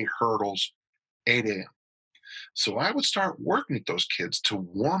 3A hurdles, 8 a.m. So I would start working with those kids to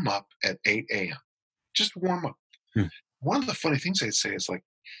warm up at 8 a.m. Just warm up. One of the funny things they'd say is like,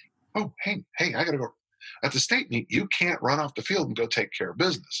 oh, hey, I got to go. At the state meet, you can't run off the field and go take care of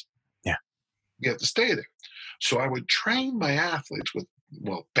business. Yeah. You have to stay there. So I would train my athletes with,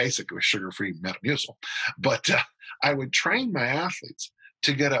 well, basically sugar-free Metamucil. But I would train my athletes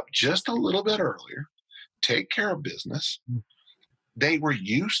to get up just a little bit earlier, take care of business. They were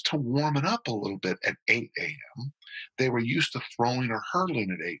used to warming up a little bit at 8 a.m. They were used to throwing or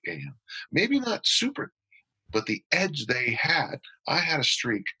hurdling at 8 a.m. Maybe not super, but the edge they had, I had a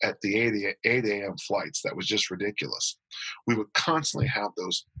streak at the 8 a.m. flights that was just ridiculous. We would constantly have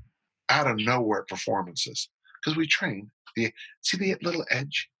those out of nowhere performances because we trained. See the little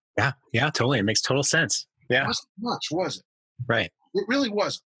edge? Yeah, totally. It makes total sense. Yeah. It wasn't much, was it? Right. It really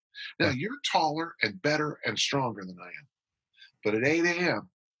wasn't. Now, Yeah. you're taller and better and stronger than I am. But at 8 a.m.,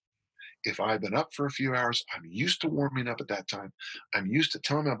 if I've been up for a few hours, I'm used to warming up at that time. I'm used to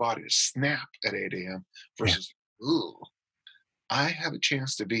telling my body to snap at 8 a.m. versus, ooh, I have a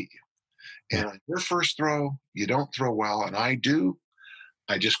chance to beat you. And on your first throw, you don't throw well, and I do,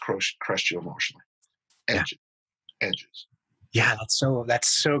 I just crushed you emotionally. Edges. Yeah, that's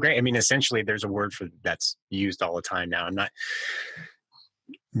so great. I mean, essentially, there's a word for that's used all the time now. I'm not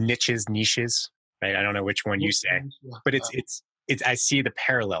niches, right? I don't know which one you say, but it's I see the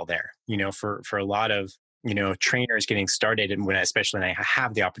parallel there. You know, for a lot of trainers getting started, and especially when I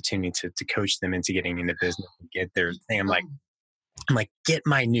have the opportunity to coach them into getting into business and get their thing, I'm like, get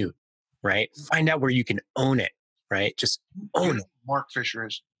minute, right? Find out where you can own it, right? Just own it. Mark Fisher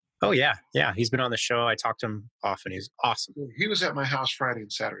is. Oh yeah. He's been on the show. I talk to him often. He's awesome. He was at my house Friday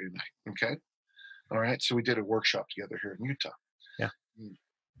and Saturday night. Okay. All right. So we did a workshop together here in Utah. Yeah.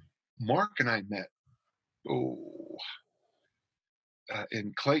 Mark and I met,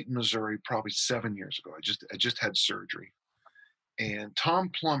 in Clayton, Missouri, probably 7 years ago. I just had surgery. And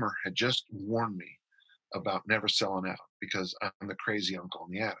Tom Plummer had just warned me about never selling out because I'm the crazy uncle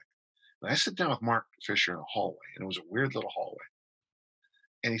in the attic. And I sit down with Mark Fisher in a hallway, and it was a weird little hallway.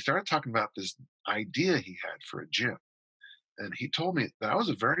 And he started talking about this idea he had for a gym. And he told me that I was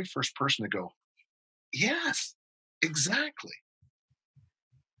the very first person to go, yes, exactly.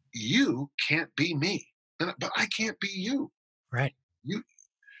 You can't be me, but I can't be you. Right.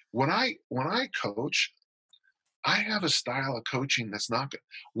 When I coach, I have a style of coaching that's not good.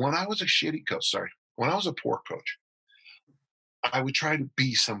 When I was a shitty coach, when I was a poor coach, I would try to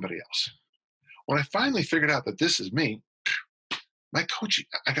be somebody else. When I finally figured out that this is me,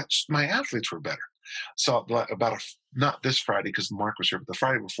 my athletes were better. So not this Friday because Mark was here, but the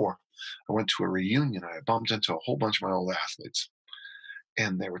Friday before, I went to a reunion. I bumped into a whole bunch of my old athletes,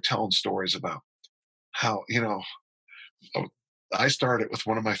 and they were telling stories about how, I started with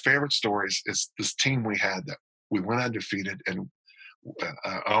one of my favorite stories. It's this team we had that we went undefeated, and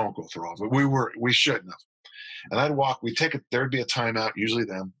I won't go through all of it. We shouldn't have. And there'd be a timeout, usually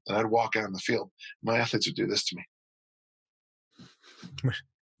them, and I'd walk out on the field. My athletes would do this to me.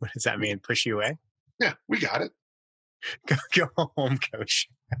 What does that mean? Push you away? Yeah, we got it. Go home, coach.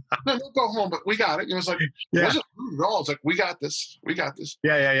 No, don't go home, but we got it. It's like, it Yeah. wasn't rude at all. It's like, we got this. We got this.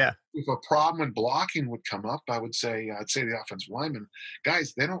 Yeah. If a problem with blocking would come up, I'd say to the offensive lineman,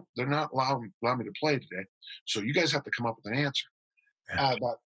 guys, they're not allowing me to play today. So you guys have to come up with an answer. Yeah.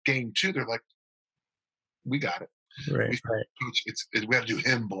 About game 2, they're like, we got it. Right. Coach, we got to do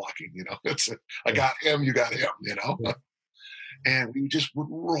him blocking, I got him, you got him, Yeah. and we just would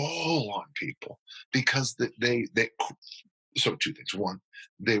roll on people because they so 2 things. One,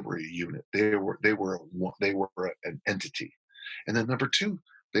 they were a unit. They were an entity. And then number 2,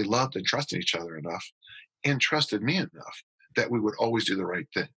 they loved and trusted each other enough and trusted me enough that we would always do the right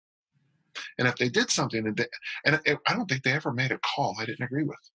thing. And if they did something, I don't think they ever made a call I didn't agree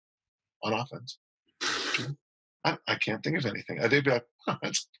with on offense. I can't think of anything. They'd be like, oh,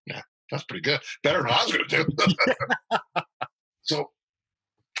 that's pretty good. Better than I was going to do.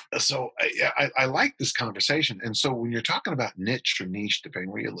 So I like this conversation. And so when you're talking about niche or niche, depending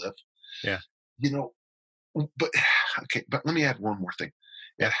where you live, Yeah. But let me add one more thing.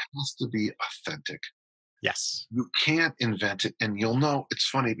 Yeah. It has to be authentic. Yes. You can't invent it. And you'll know it's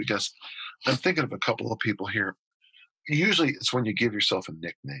funny because I'm thinking of a couple of people here. Usually it's when you give yourself a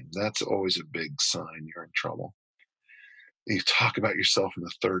nickname. That's always a big sign you're in trouble. You talk about yourself in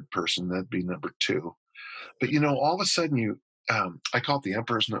the third person, that'd be number 2. But all of a sudden I call it the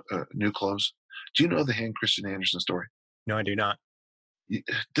Emperor's New Clothes. Do you know the Hans Christian Andersen story? No, I do not.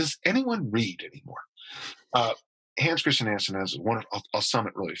 Does anyone read anymore? Hans Christian Andersen has one. I'll sum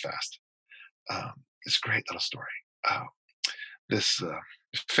it really fast. It's a great little story. This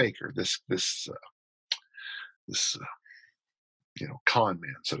faker, this con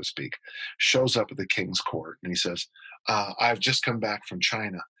man, so to speak, shows up at the king's court and he says, I've just come back from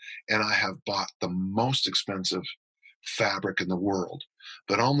China and I have bought the most expensive fabric in the world,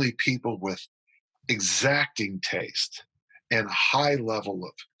 but only people with exacting taste and a high level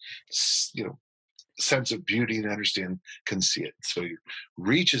of sense of beauty and understanding can see it. So he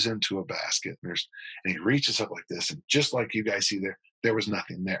reaches into a basket and he reaches up like this, and just like you guys see there was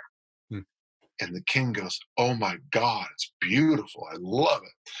nothing there. And the king goes, oh my God, it's beautiful. I love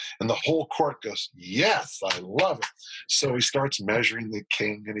it. And the whole court goes, yes, I love it. So he starts measuring the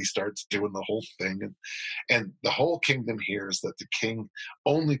king and he starts doing the whole thing. And the whole kingdom hears that the king,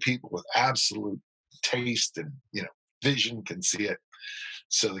 only people with absolute taste and, vision can see it.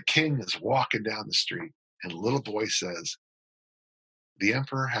 So the king is walking down the street and a little boy says, the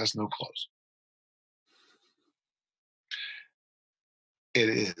emperor has no clothes. It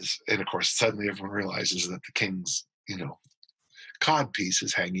is. And of course, suddenly everyone realizes that the king's, cod piece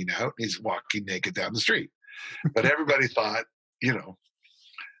is hanging out and he's walking naked down the street. But everybody thought,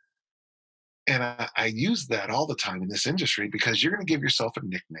 and I use that all the time in this industry because you're going to give yourself a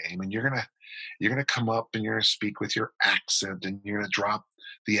nickname and you're going to come up and you're going to speak with your accent and you're going to drop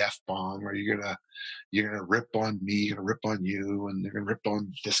the F-bomb, or you're going to rip on me, you're going to rip on you, and you're going to rip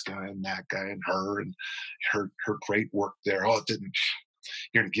on this guy and that guy and her great work there. Oh, it didn't.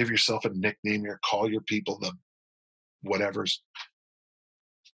 You're going to give yourself a nickname. You're going to call your people the whatevers.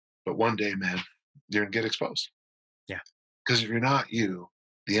 But one day, man, you're going to get exposed. Yeah. Because if you're not you,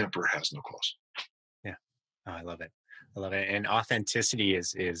 the emperor has no clothes. Yeah. Oh, I love it. And authenticity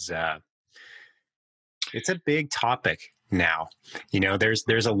is it's a big topic now. There's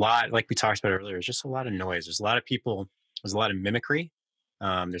a lot, like we talked about earlier, there's just a lot of noise. There's a lot of people, there's a lot of mimicry.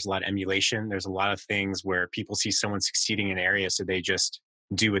 There's a lot of emulation. There's a lot of things where people see someone succeeding in an area, so they just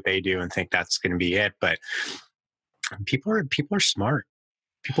do what they do and think that's going to be it. But people are smart.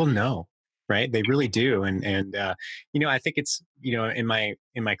 People know, right? They really do. And I think it's, in my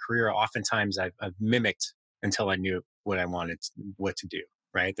career, oftentimes I've mimicked until I knew what I wanted, what to do.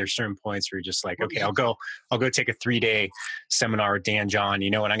 Right. There's certain points where you're just like, okay, I'll go take a 3-day seminar with Dan John,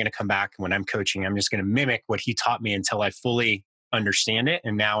 and I'm going to come back when I'm coaching, I'm just going to mimic what he taught me until I fully understand it.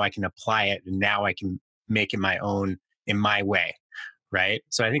 And now I can apply it, and now I can make it my own in my way. Right.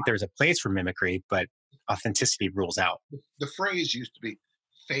 So I think there's a place for mimicry, but authenticity rules out. The phrase used to be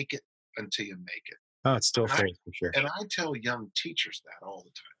fake it until you make it. Oh, it's still a phrase for sure. And I tell young teachers that all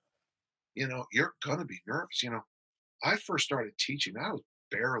the time. You're going to be nervous. I first started teaching, I was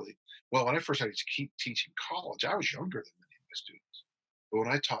when I first started to keep teaching college, I was younger than many of my students. But when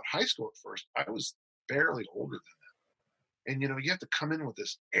I taught high school at first, I was barely older than them. And, you have to come in with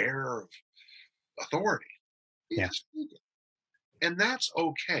this air of authority. You just fake it. And that's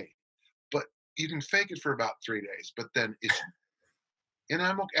okay. But you can fake it for about 3 days, but then and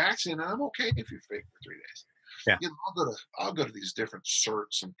I'm okay if you fake for 3 days. Yeah. I'll go to these different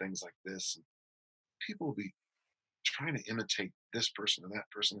certs and things like this, and people will be trying to imitate this person and that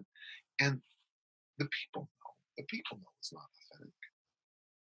person, and the people know. the people know it's not authentic.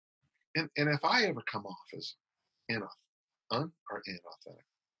 And if I ever come off as or inauthentic,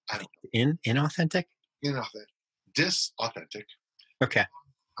 I don't know. Inauthentic? Inauthentic, disauthentic. Okay.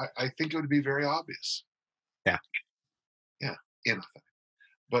 I think it would be very obvious. Yeah. Yeah, inauthentic.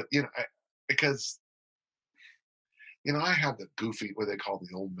 But because I have the goofy, what they call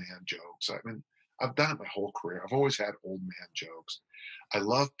the old man jokes. I mean, I've done it my whole career. I've always had old man jokes. I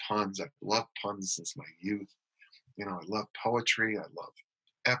love puns. I've loved puns since my youth. I love poetry. I love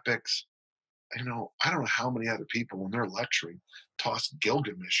epics. I don't know how many other people, when they're lecturing, toss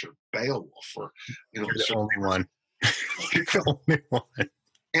Gilgamesh or Beowulf or, You're the only one. You're the only one.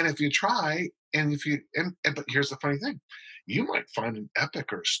 And if you try, but here's the funny thing, you might find an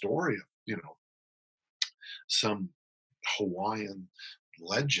epic or a story of, some Hawaiian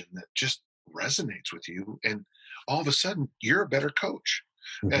legend that just resonates with you, and all of a sudden you're a better coach.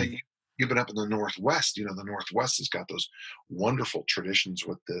 Mm-hmm. You've been up in the Northwest. The Northwest has got those wonderful traditions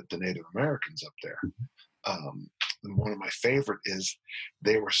with the Native Americans up there. And one of my favorite is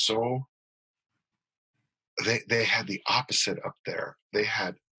they had the opposite up there. They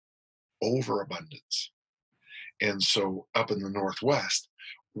had overabundance. And so up in the Northwest,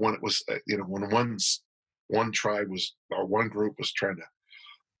 when it was, when one tribe or one group was trying to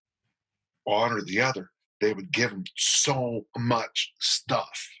honor the other, they would give them so much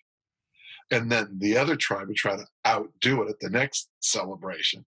stuff. And then the other tribe would try to outdo it at the next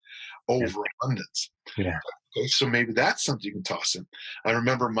celebration. Overabundance. Yeah. Okay, so maybe that's something you can toss in. I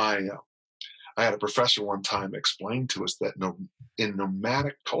remember I had a professor one time explain to us that in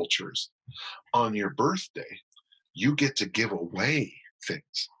nomadic cultures, on your birthday, you get to give away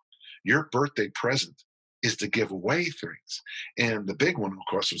things. Your birthday present is to give away things. And the big one, of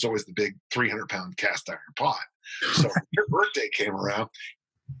course, was always the big 300-pound cast iron pot. So your birthday came around.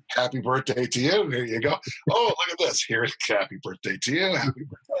 Happy birthday to you. Here you go. Oh, look at this. Here's happy birthday to you. Happy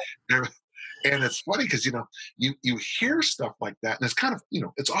birthday. And it's funny because, you hear stuff like that, and it's kind of,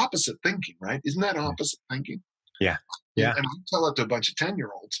 it's opposite thinking, right? Isn't that opposite thinking? Yeah. Yeah. And you tell it to a bunch of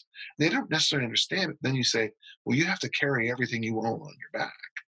 10-year-olds, they don't necessarily understand it. Then you say, well, you have to carry everything you own on your back.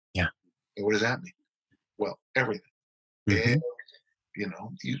 Yeah. And what does that mean? Well, everything. Mm-hmm.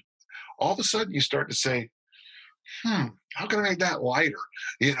 You all of a sudden you start to say, how can I make that lighter?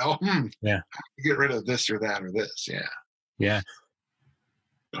 Yeah. Get rid of this or that or this. Yeah. Yeah.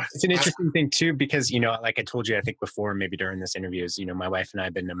 It's an interesting thing too, because, like I told you, I think before, maybe during this interview, is, my wife and I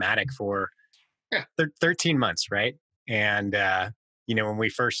have been nomadic for 13 months. Right. And, when we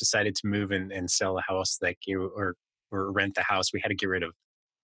first decided to move and sell a house, or rent the house, we had to get rid of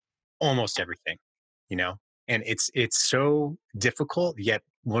almost everything, and it's so difficult, yet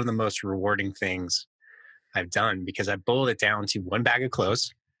one of the most rewarding things I've done, because I boiled it down to one bag of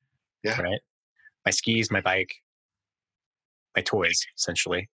clothes. Yeah. Right. My skis, my bike, my toys,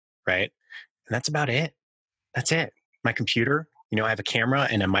 essentially. Right. And that's about it. That's it. My computer, I have a camera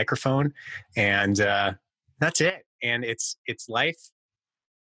and a microphone, and that's it. And it's life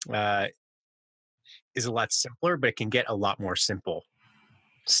is a lot simpler, but it can get a lot more simple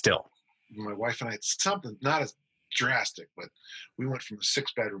still. My wife and I had something not as drastic, but we went from a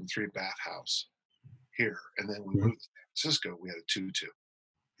 6-bedroom, 3-bath house here, and then we moved to San Francisco. We had a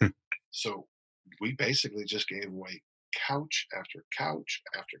 2-2. So we basically just gave away couch after couch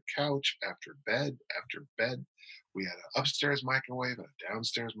after couch after bed after bed. We had an upstairs microwave and a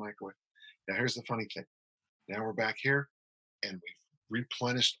downstairs microwave. Now here's the funny thing. Now we're back here, and we've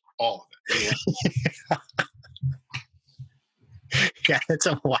replenished all of it. Yeah, it's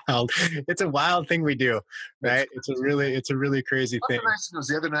a wild thing we do, right? It's a really crazy thing. The nice thing was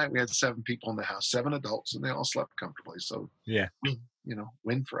the other night we had 7 people in the house, 7 adults, and they all slept comfortably. So yeah,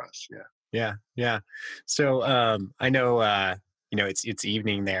 win for us. Yeah. So I know it's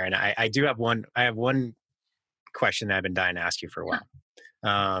evening there, and I have one question that I've been dying to ask you for a while.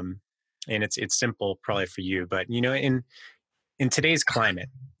 And it's simple probably for you, but in today's climate,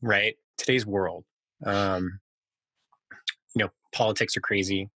 right? Today's world, politics are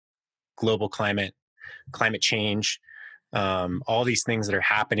crazy, global climate change, all these things that are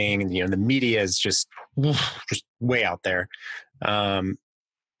happening, and the media is just way out there.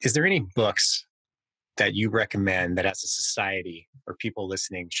 Is there any books that you recommend that as a society or people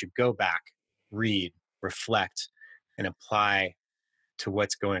listening should go back, read, reflect, and apply to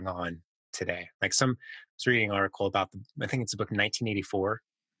what's going on today? Like I was reading an article about I think it's the book 1984.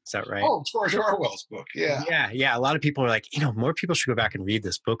 Is that right? Oh, George Orwell's book. Yeah. Yeah. A lot of people are like, more people should go back and read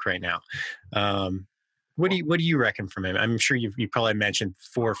this book right now. What do you reckon from him? I'm sure you probably mentioned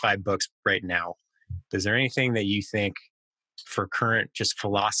 4 or 5 books right now. Is there anything that you think for current just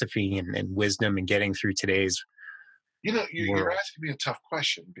philosophy and wisdom and getting through today's You're asking me a tough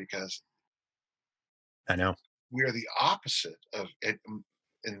question because I know. we are the opposite of it.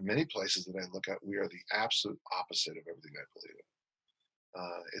 In many places that I look at, we are the absolute opposite of everything I believe in.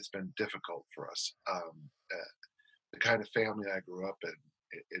 It's been difficult for us. The kind of family I grew up in,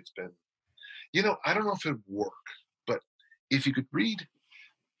 it's been, I don't know if it would work, but if you could read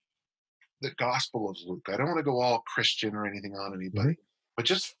the Gospel of Luke, I don't want to go all Christian or anything on anybody, but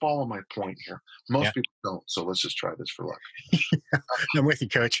just follow my point here. Most people don't, so let's just try this for luck. I'm with you,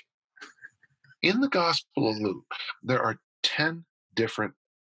 Coach. In the Gospel of Luke, there are 10 different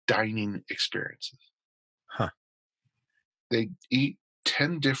dining experiences. Huh. They eat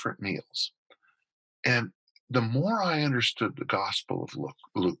 10 different meals. And the more I understood the Gospel of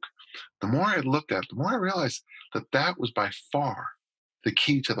Luke, the more I looked at it, the more I realized that that was by far the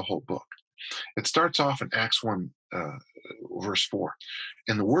key to the whole book. It starts off in Acts 1, verse 4.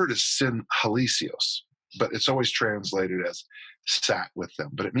 And the word is synhalisios, but it's always translated as sat with them.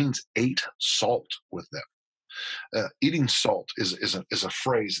 But it means ate salt with them. Eating salt is a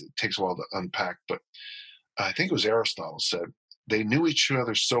phrase that takes a while to unpack, but I think it was Aristotle said, they knew each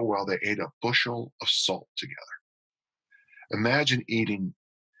other so well they ate a bushel of salt together. Imagine eating,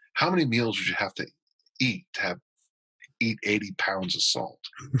 how many meals would you have to eat eat 80 pounds of salt?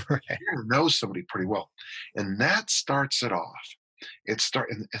 Right. You're going to know somebody pretty well. And that starts it off. And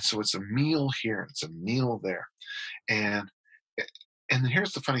so it's a meal here, it's a meal there. And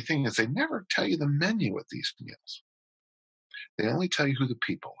here's the funny thing is they never tell you the menu at these meals. They only tell you who the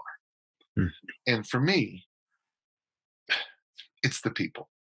people are. And for me, it's the people.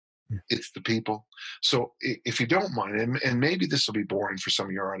 It's the people. So if you don't mind, and maybe this will be boring for some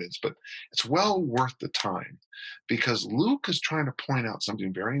of your audience, but it's well worth the time because Luke is trying to point out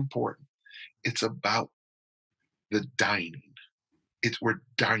something very important. It's about the dining. We're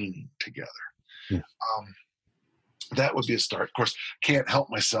dining together. That would be a start. Of course, can't help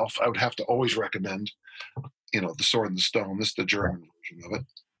myself. I would have to always recommend, The Sword and the Stone. This is the German version of it.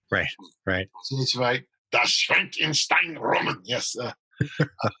 Right. Das Schweinstein Roman. Yes.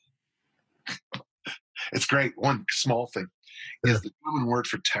 It's great. One small thing is the German word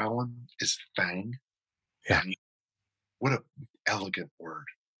for talon is fang. Yeah. What an elegant word.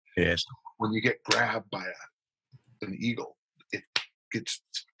 Yes. When you get grabbed by an eagle, it gets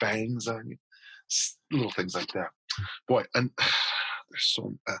fangs on you. Little things like that. Boy, and there's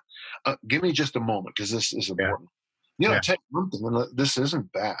so. Give me just a moment because this is important. I'll tell you one thing. This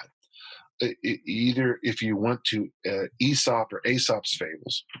isn't bad. Either if you went to Aesop or Aesop's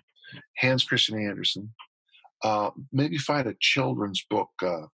Fables, Hans Christian Andersen, maybe find a children's book.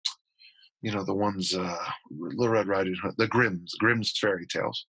 The ones Little Red Riding Hood, the Grimm's fairy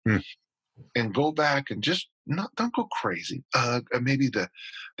tales, and go back and just don't go crazy. Maybe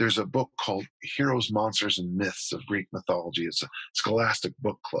there's a book called Heroes, Monsters, and Myths of Greek Mythology. It's a Scholastic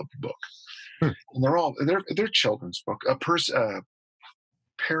Book Club book, and they're children's book.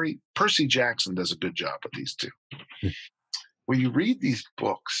 Percy Jackson does a good job with these two. Where you read these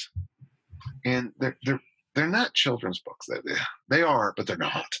books, and they're not children's books. They are, but they're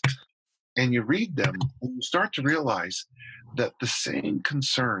not. And you read them, and you start to realize that the same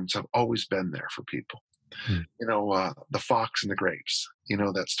concerns have always been there for people. The fox and the grapes. You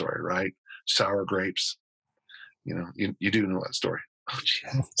know that story, right? Sour grapes. You do know that story. Oh,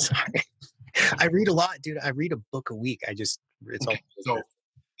 sorry. I read a lot, dude. I read a book a week. So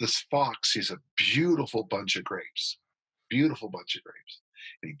this fox sees a beautiful bunch of grapes. Beautiful bunch of grapes.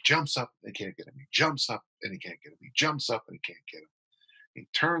 And he jumps up and he can't get him. He jumps up and he can't get him. He jumps up and he can't get him. He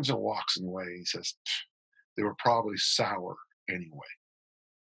turns and walks away. He says, they were probably sour anyway.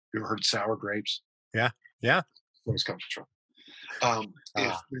 You ever heard sour grapes? Yeah. Where this comes from.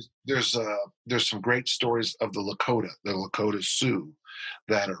 There's some great stories of the Lakota Sioux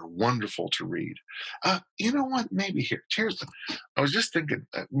that are wonderful to read. You know what? Maybe I was just thinking,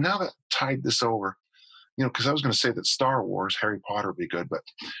 now that I tied this over, because I was going to say that Star Wars, Harry Potter would be good, but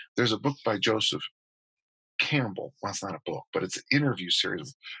there's a book by Joseph Campbell. Well, it's not a book, but it's an interview series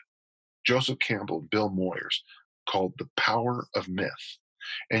of Joseph Campbell and Bill Moyers called The Power of Myth.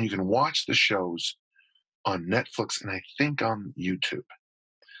 And you can watch the shows on Netflix and I think on YouTube.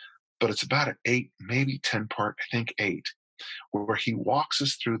 But it's about an 8, maybe 10 part, I think 8, where he walks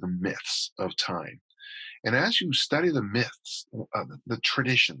us through the myths of time. And as you study the myths, the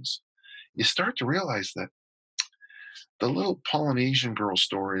traditions, you start to realize that the little Polynesian girl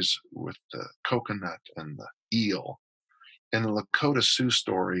stories with the coconut and the eel, and the Lakota Sioux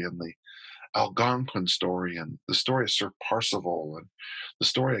story, and the Algonquin story, and the story of Sir Percival, and the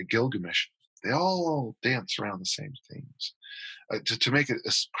story of Gilgamesh, they all dance around the same themes. To make it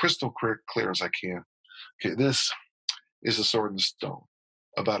as crystal clear as I can, okay, this is A Sword in the Stone,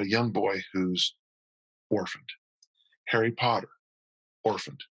 about a young boy who's orphaned. Harry Potter,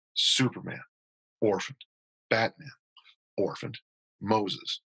 orphaned. Superman, orphaned. Batman, orphaned.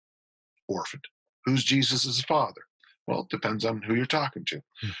 Moses, orphaned. Who's Jesus' father? Well, it depends on who you're talking to.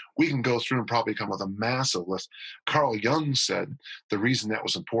 We can go through and probably come with a massive list. Carl Jung said the reason that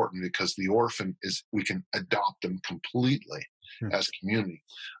was important because the orphan is, we can adopt them completely as community.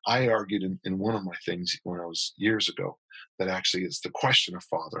 I argued in one of my things when I was years ago that actually it's the question of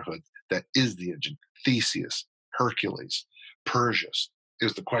fatherhood that is the engine. Theseus, Hercules, Perseus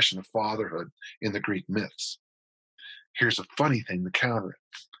is the question of fatherhood in the Greek myths. Here's a funny thing to counter it.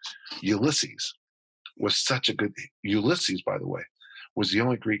 Ulysses was such a good, Ulysses, by the way, was the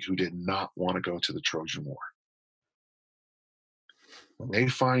only Greek who did not want to go to the Trojan War. When they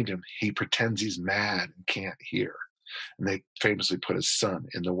find him, he pretends he's mad and can't hear. And they famously put his son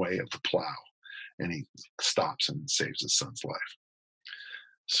in the way of the plow, and he stops and saves his son's life.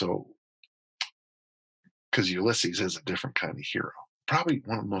 So, because Ulysses is a different kind of hero, probably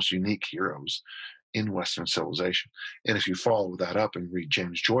one of the most unique heroes in Western civilization. And if you follow that up and read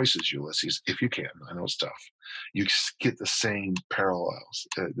James Joyce's Ulysses, if you can, I know it's tough, you get the same parallels,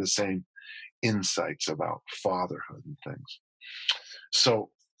 the same insights about fatherhood and things. So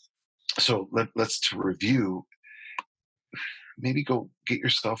let's to review, maybe go get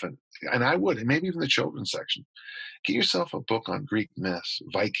yourself and I would, and maybe even the children's section, get yourself a book on Greek myths,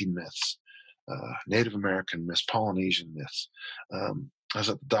 Viking myths, Native American myths, Polynesian myths. I was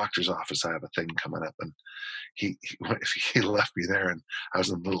at the doctor's office. I have a thing coming up, and he left me there, and I was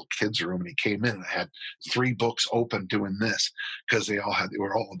in the little kids' room, and he came in, and I had 3 books open doing this because they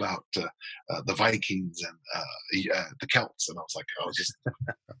were all about the Vikings and the Celts, and I was like, oh, just,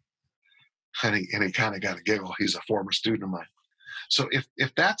 and he kind of got a giggle. He's a former student of mine. So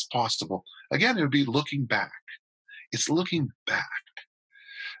if that's possible, again, it would be looking back. It's looking back.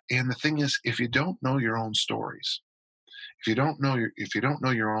 And the thing is, if you don't know your own stories, if you don't know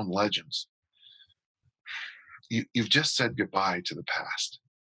your own legends, you've just said goodbye to the past.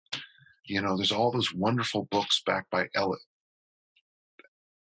 You know, there's all those wonderful books back by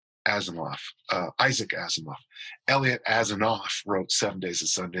Isaac Asimov. Elliot Asimov wrote 7 Days of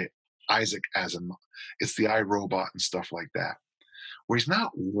Sunday. Isaac Asimov. It's the iRobot and stuff like that, where he's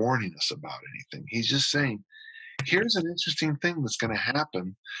not warning us about anything. He's just saying, here's an interesting thing that's going to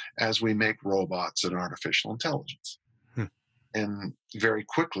happen as we make robots and artificial intelligence. And very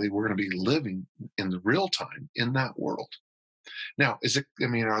quickly, we're going to be living in the real time in that world. Now,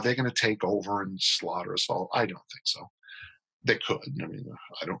 are they going to take over and slaughter us all? I don't think so. They could. I mean,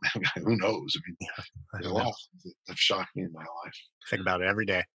 I don't know. Who knows? I mean, there's a lot of things that have shocked me in my life. Think about it every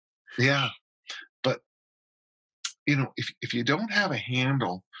day. Yeah. But, if you don't have a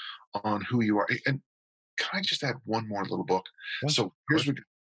handle on who you are, and can I just add one more little book? Yeah, so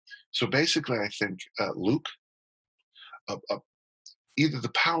so basically, I think Luke, either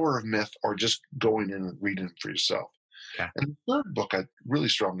The Power of Myth or just going in and reading it for yourself. Okay. And the third book I really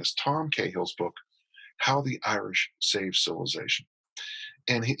strong is Tom Cahill's book, How the Irish Saved Civilization.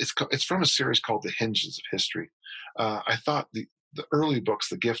 And it's from a series called The Hinges of History. I thought the early books,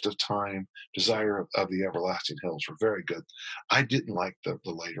 The Gift of Time, Desire of the Everlasting Hills, were very good. I didn't like the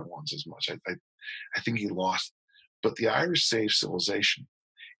later ones as much. I think he lost. But The Irish Saved Civilization,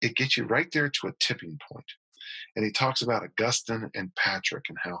 it gets you right there to a tipping point. And he talks about Augustine and Patrick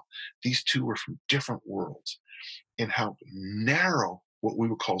and how these two were from different worlds and how narrow what we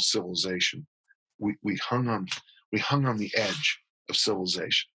would call civilization. We hung on the edge of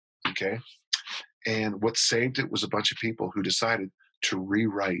civilization. Okay. And what saved it was a bunch of people who decided to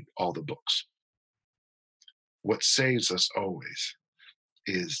rewrite all the books. What saves us always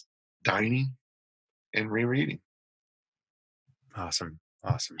is dining and rereading. Awesome.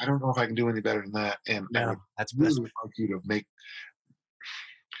 I don't know if I can do any better than that. And no, I would that's really like you to make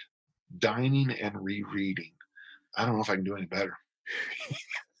dining and rereading. I don't know if I can do any better.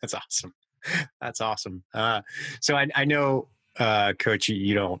 That's awesome. That's awesome. So I know, Coach,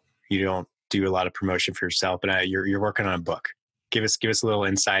 you don't do a lot of promotion for yourself, but you're working on a book. Give us a little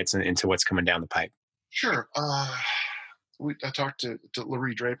insights into what's coming down the pipe. Sure. I talked to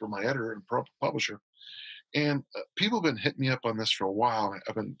Larry Draper, my editor and publisher, and people have been hitting me up on this for a while.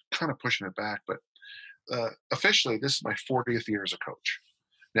 I've been kind of pushing it back, but officially, this is my 40th year as a coach.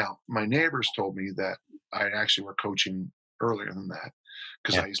 Now, my neighbors told me that I actually were coaching earlier than that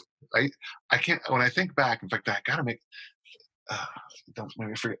because I can't. When I think back, in fact, I got to make. Don't let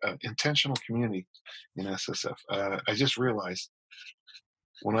me forget intentional community in SSF. I just realized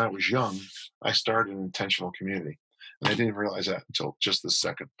when I was young, I started an intentional community, and I didn't realize that until just this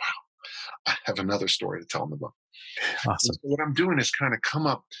second. Wow. I have another story to tell in the book. Awesome. So what I'm doing is kind of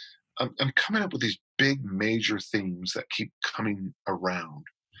I'm coming up with these big major themes that keep coming around.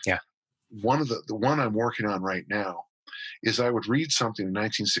 Yeah. One of the one I'm working on right now is I would read something in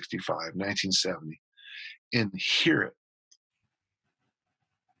 1965, 1970, and hear it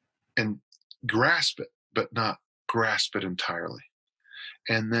and grasp it, but not grasp it entirely.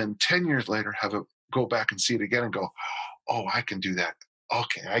 And then 10 years later, have it go back and see it again and go, oh, I can do that.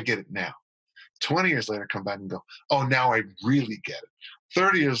 Okay, I get it now. 20 years later, come back and go, oh, now I really get it.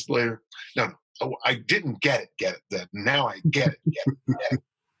 30 years later, no, oh, I didn't get it then. Now I get it.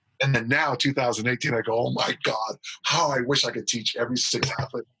 And then now, 2018, I go, oh my God, how I wish I could teach every single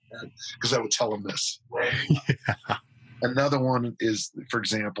athlete because I would tell them this. Yeah. Another one is, for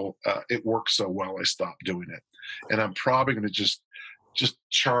example, it worked so well, I stopped doing it. And I'm probably going to just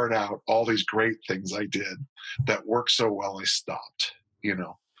chart out all these great things I did that worked so well, I stopped.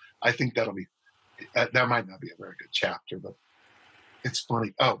 I think that'll be, that might not be a very good chapter, but it's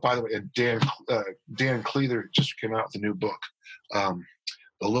funny. Oh, by the way, and Dan Cleather just came out with a new book, The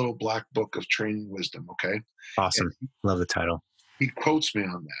Little Black Book of Training Wisdom. Okay. Awesome. Love the title. He quotes me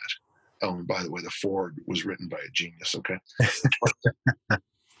on that. Oh, and by the way, the foreword was written by a genius. Okay.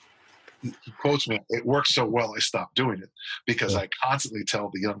 He quotes me, it works so well, I stopped doing it because I constantly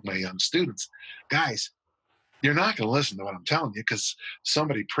tell my young students, guys, you're not going to listen to what I'm telling you because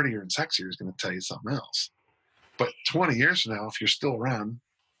somebody prettier and sexier is going to tell you something else. But 20 years from now, if you're still around,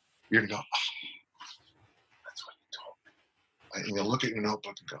 you're going to go, oh, that's what you told me. And you're going to look at your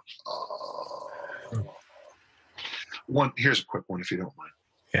notebook and go, oh. Here's a quick one, if you don't mind.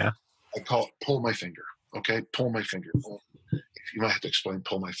 Yeah. I call it pull my finger. Okay. Pull my finger. You might have to explain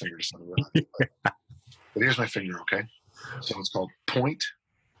pull my finger to someone. But here's my finger. Okay. So it's called point.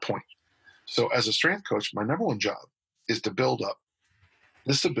 So as a strength coach, my number one job is to build up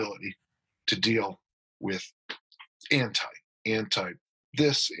this ability to deal with anti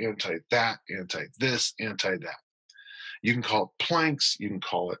this, anti that, anti this, anti that. You can call it planks. You can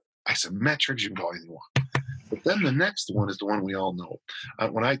call it isometrics. You can call it anything you want. But then the next one is the one we all know.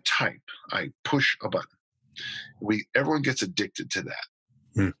 When I type, I push a button. Everyone gets addicted to that.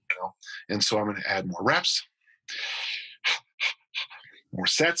 And so I'm going to add more reps, more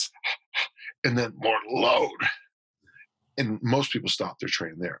sets, and then more load. And most people stop their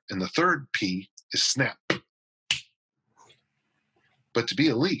training there. And the third P is snap. But to be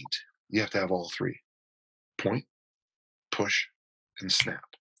elite, you have to have all three: point, push, and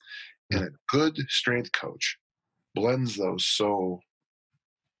snap. And a good strength coach blends those so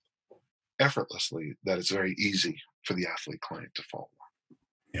effortlessly that it's very easy for the athlete client to follow.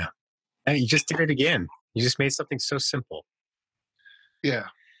 Yeah. And you just did it again. You just made something so simple. Yeah.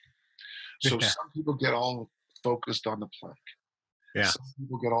 So some people get all focused on the plank. Yeah. Some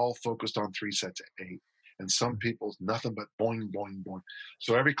people get all focused on 3 sets of 8. And some people's nothing but boing, boing, boing.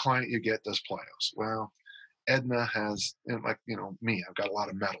 So every client you get does plyos. Well, Edna has, me, I've got a lot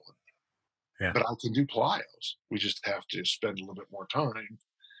of metal in me. Yeah. But I can do plyos. We just have to spend a little bit more time,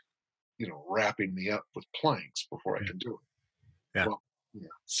 wrapping me up with planks before I can do it. Yeah. Well,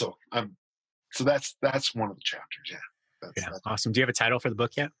 so that's one of the chapters. Yeah. That's awesome. Do you have a title for the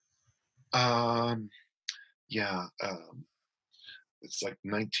book yet? It's like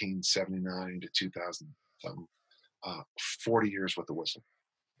 1979 to 2000, 40 years with the whistle.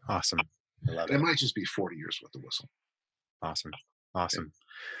 Awesome. I love it. It might just be 40 years with the whistle. Awesome. Yeah.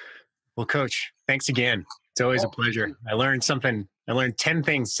 Well, Coach, thanks again. It's always a pleasure. I learned 10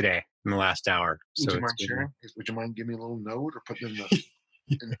 things today in the last hour. Would you mind sharing? Would you mind giving me a little note or putting in the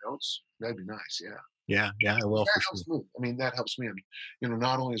notes? That'd be nice. Yeah. Yeah, I will. That helps me. I mean, that helps me. And,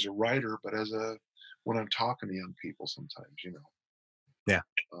 not only as a writer, but when I'm talking to young people sometimes, Yeah.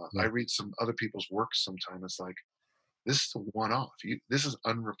 I read some other people's work sometimes. It's like, this is a one-off. This is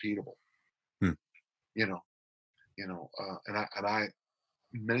unrepeatable. Many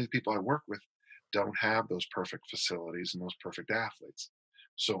of the people I work with don't have those perfect facilities and those perfect athletes.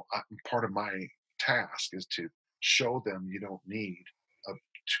 So part of my task is to show them you don't need a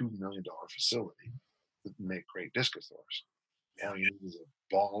 $2 million facility to make great discus throwers. All you need is a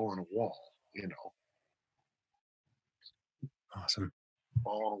ball and a wall, Awesome.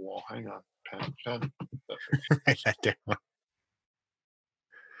 Ball on a wall. Hang on. Pen. Write that down.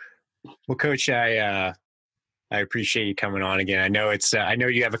 Well, Coach, I appreciate you coming on again. I know I know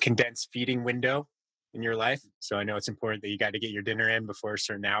you have a condensed feeding window in your life, so I know it's important that you got to get your dinner in before a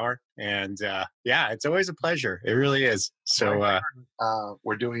certain hour. And it's always a pleasure. It really is. So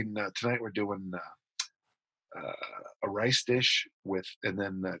we're doing tonight. We're doing a rice dish and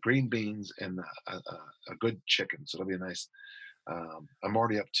then green beans and a good chicken. So it'll be a nice I'm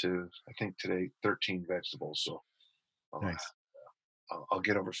already up to, I think today, 13 vegetables. So Nice. I'll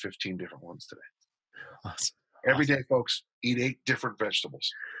get over 15 different ones today. Awesome. Every day, folks, eat 8 different vegetables.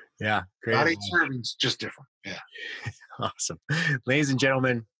 Yeah. Great. Not 8 servings, just different. Yeah. Awesome. Ladies and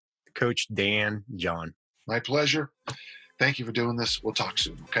gentlemen, Coach Dan John. My pleasure. Thank you for doing this. We'll talk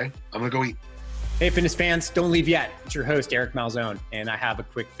soon. Okay. I'm going to go eat. Hey, fitness fans, don't leave yet. It's your host, Eric Malzone, and I have a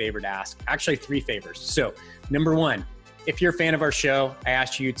quick favor to ask. Actually, 3 favors. So, number 1, if you're a fan of our show, I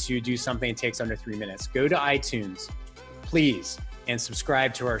ask you to do something that takes under 3 minutes. Go to iTunes, please, and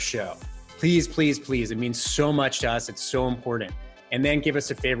subscribe to our show. Please, please, please. It means so much to us. It's so important. And then give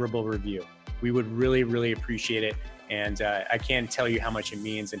us a favorable review. We would really, really appreciate it. And I can't tell you how much it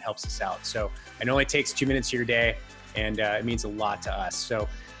means and helps us out. So I know it takes 2 minutes of your day, and it means a lot to us. So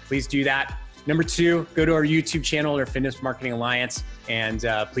please do that. Number 2, go to our YouTube channel, our Fitness Marketing Alliance, and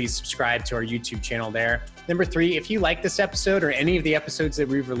please subscribe to our YouTube channel there. Number 3, if you like this episode or any of the episodes that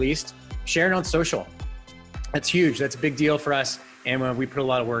we've released, share it on social. That's huge. That's a big deal for us. And we put a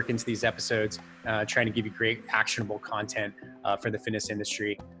lot of work into these episodes, trying to give you great actionable content for the fitness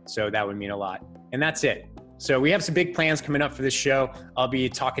industry. So that would mean a lot. And that's it. So we have some big plans coming up for this show. I'll be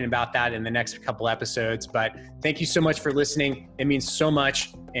talking about that in the next couple episodes, but thank you so much for listening. It means so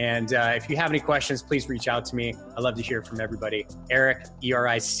much. And if you have any questions, please reach out to me. I'd love to hear from everybody. Eric,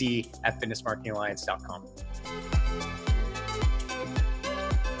 ERIC, at fitnessmarketingalliance.com.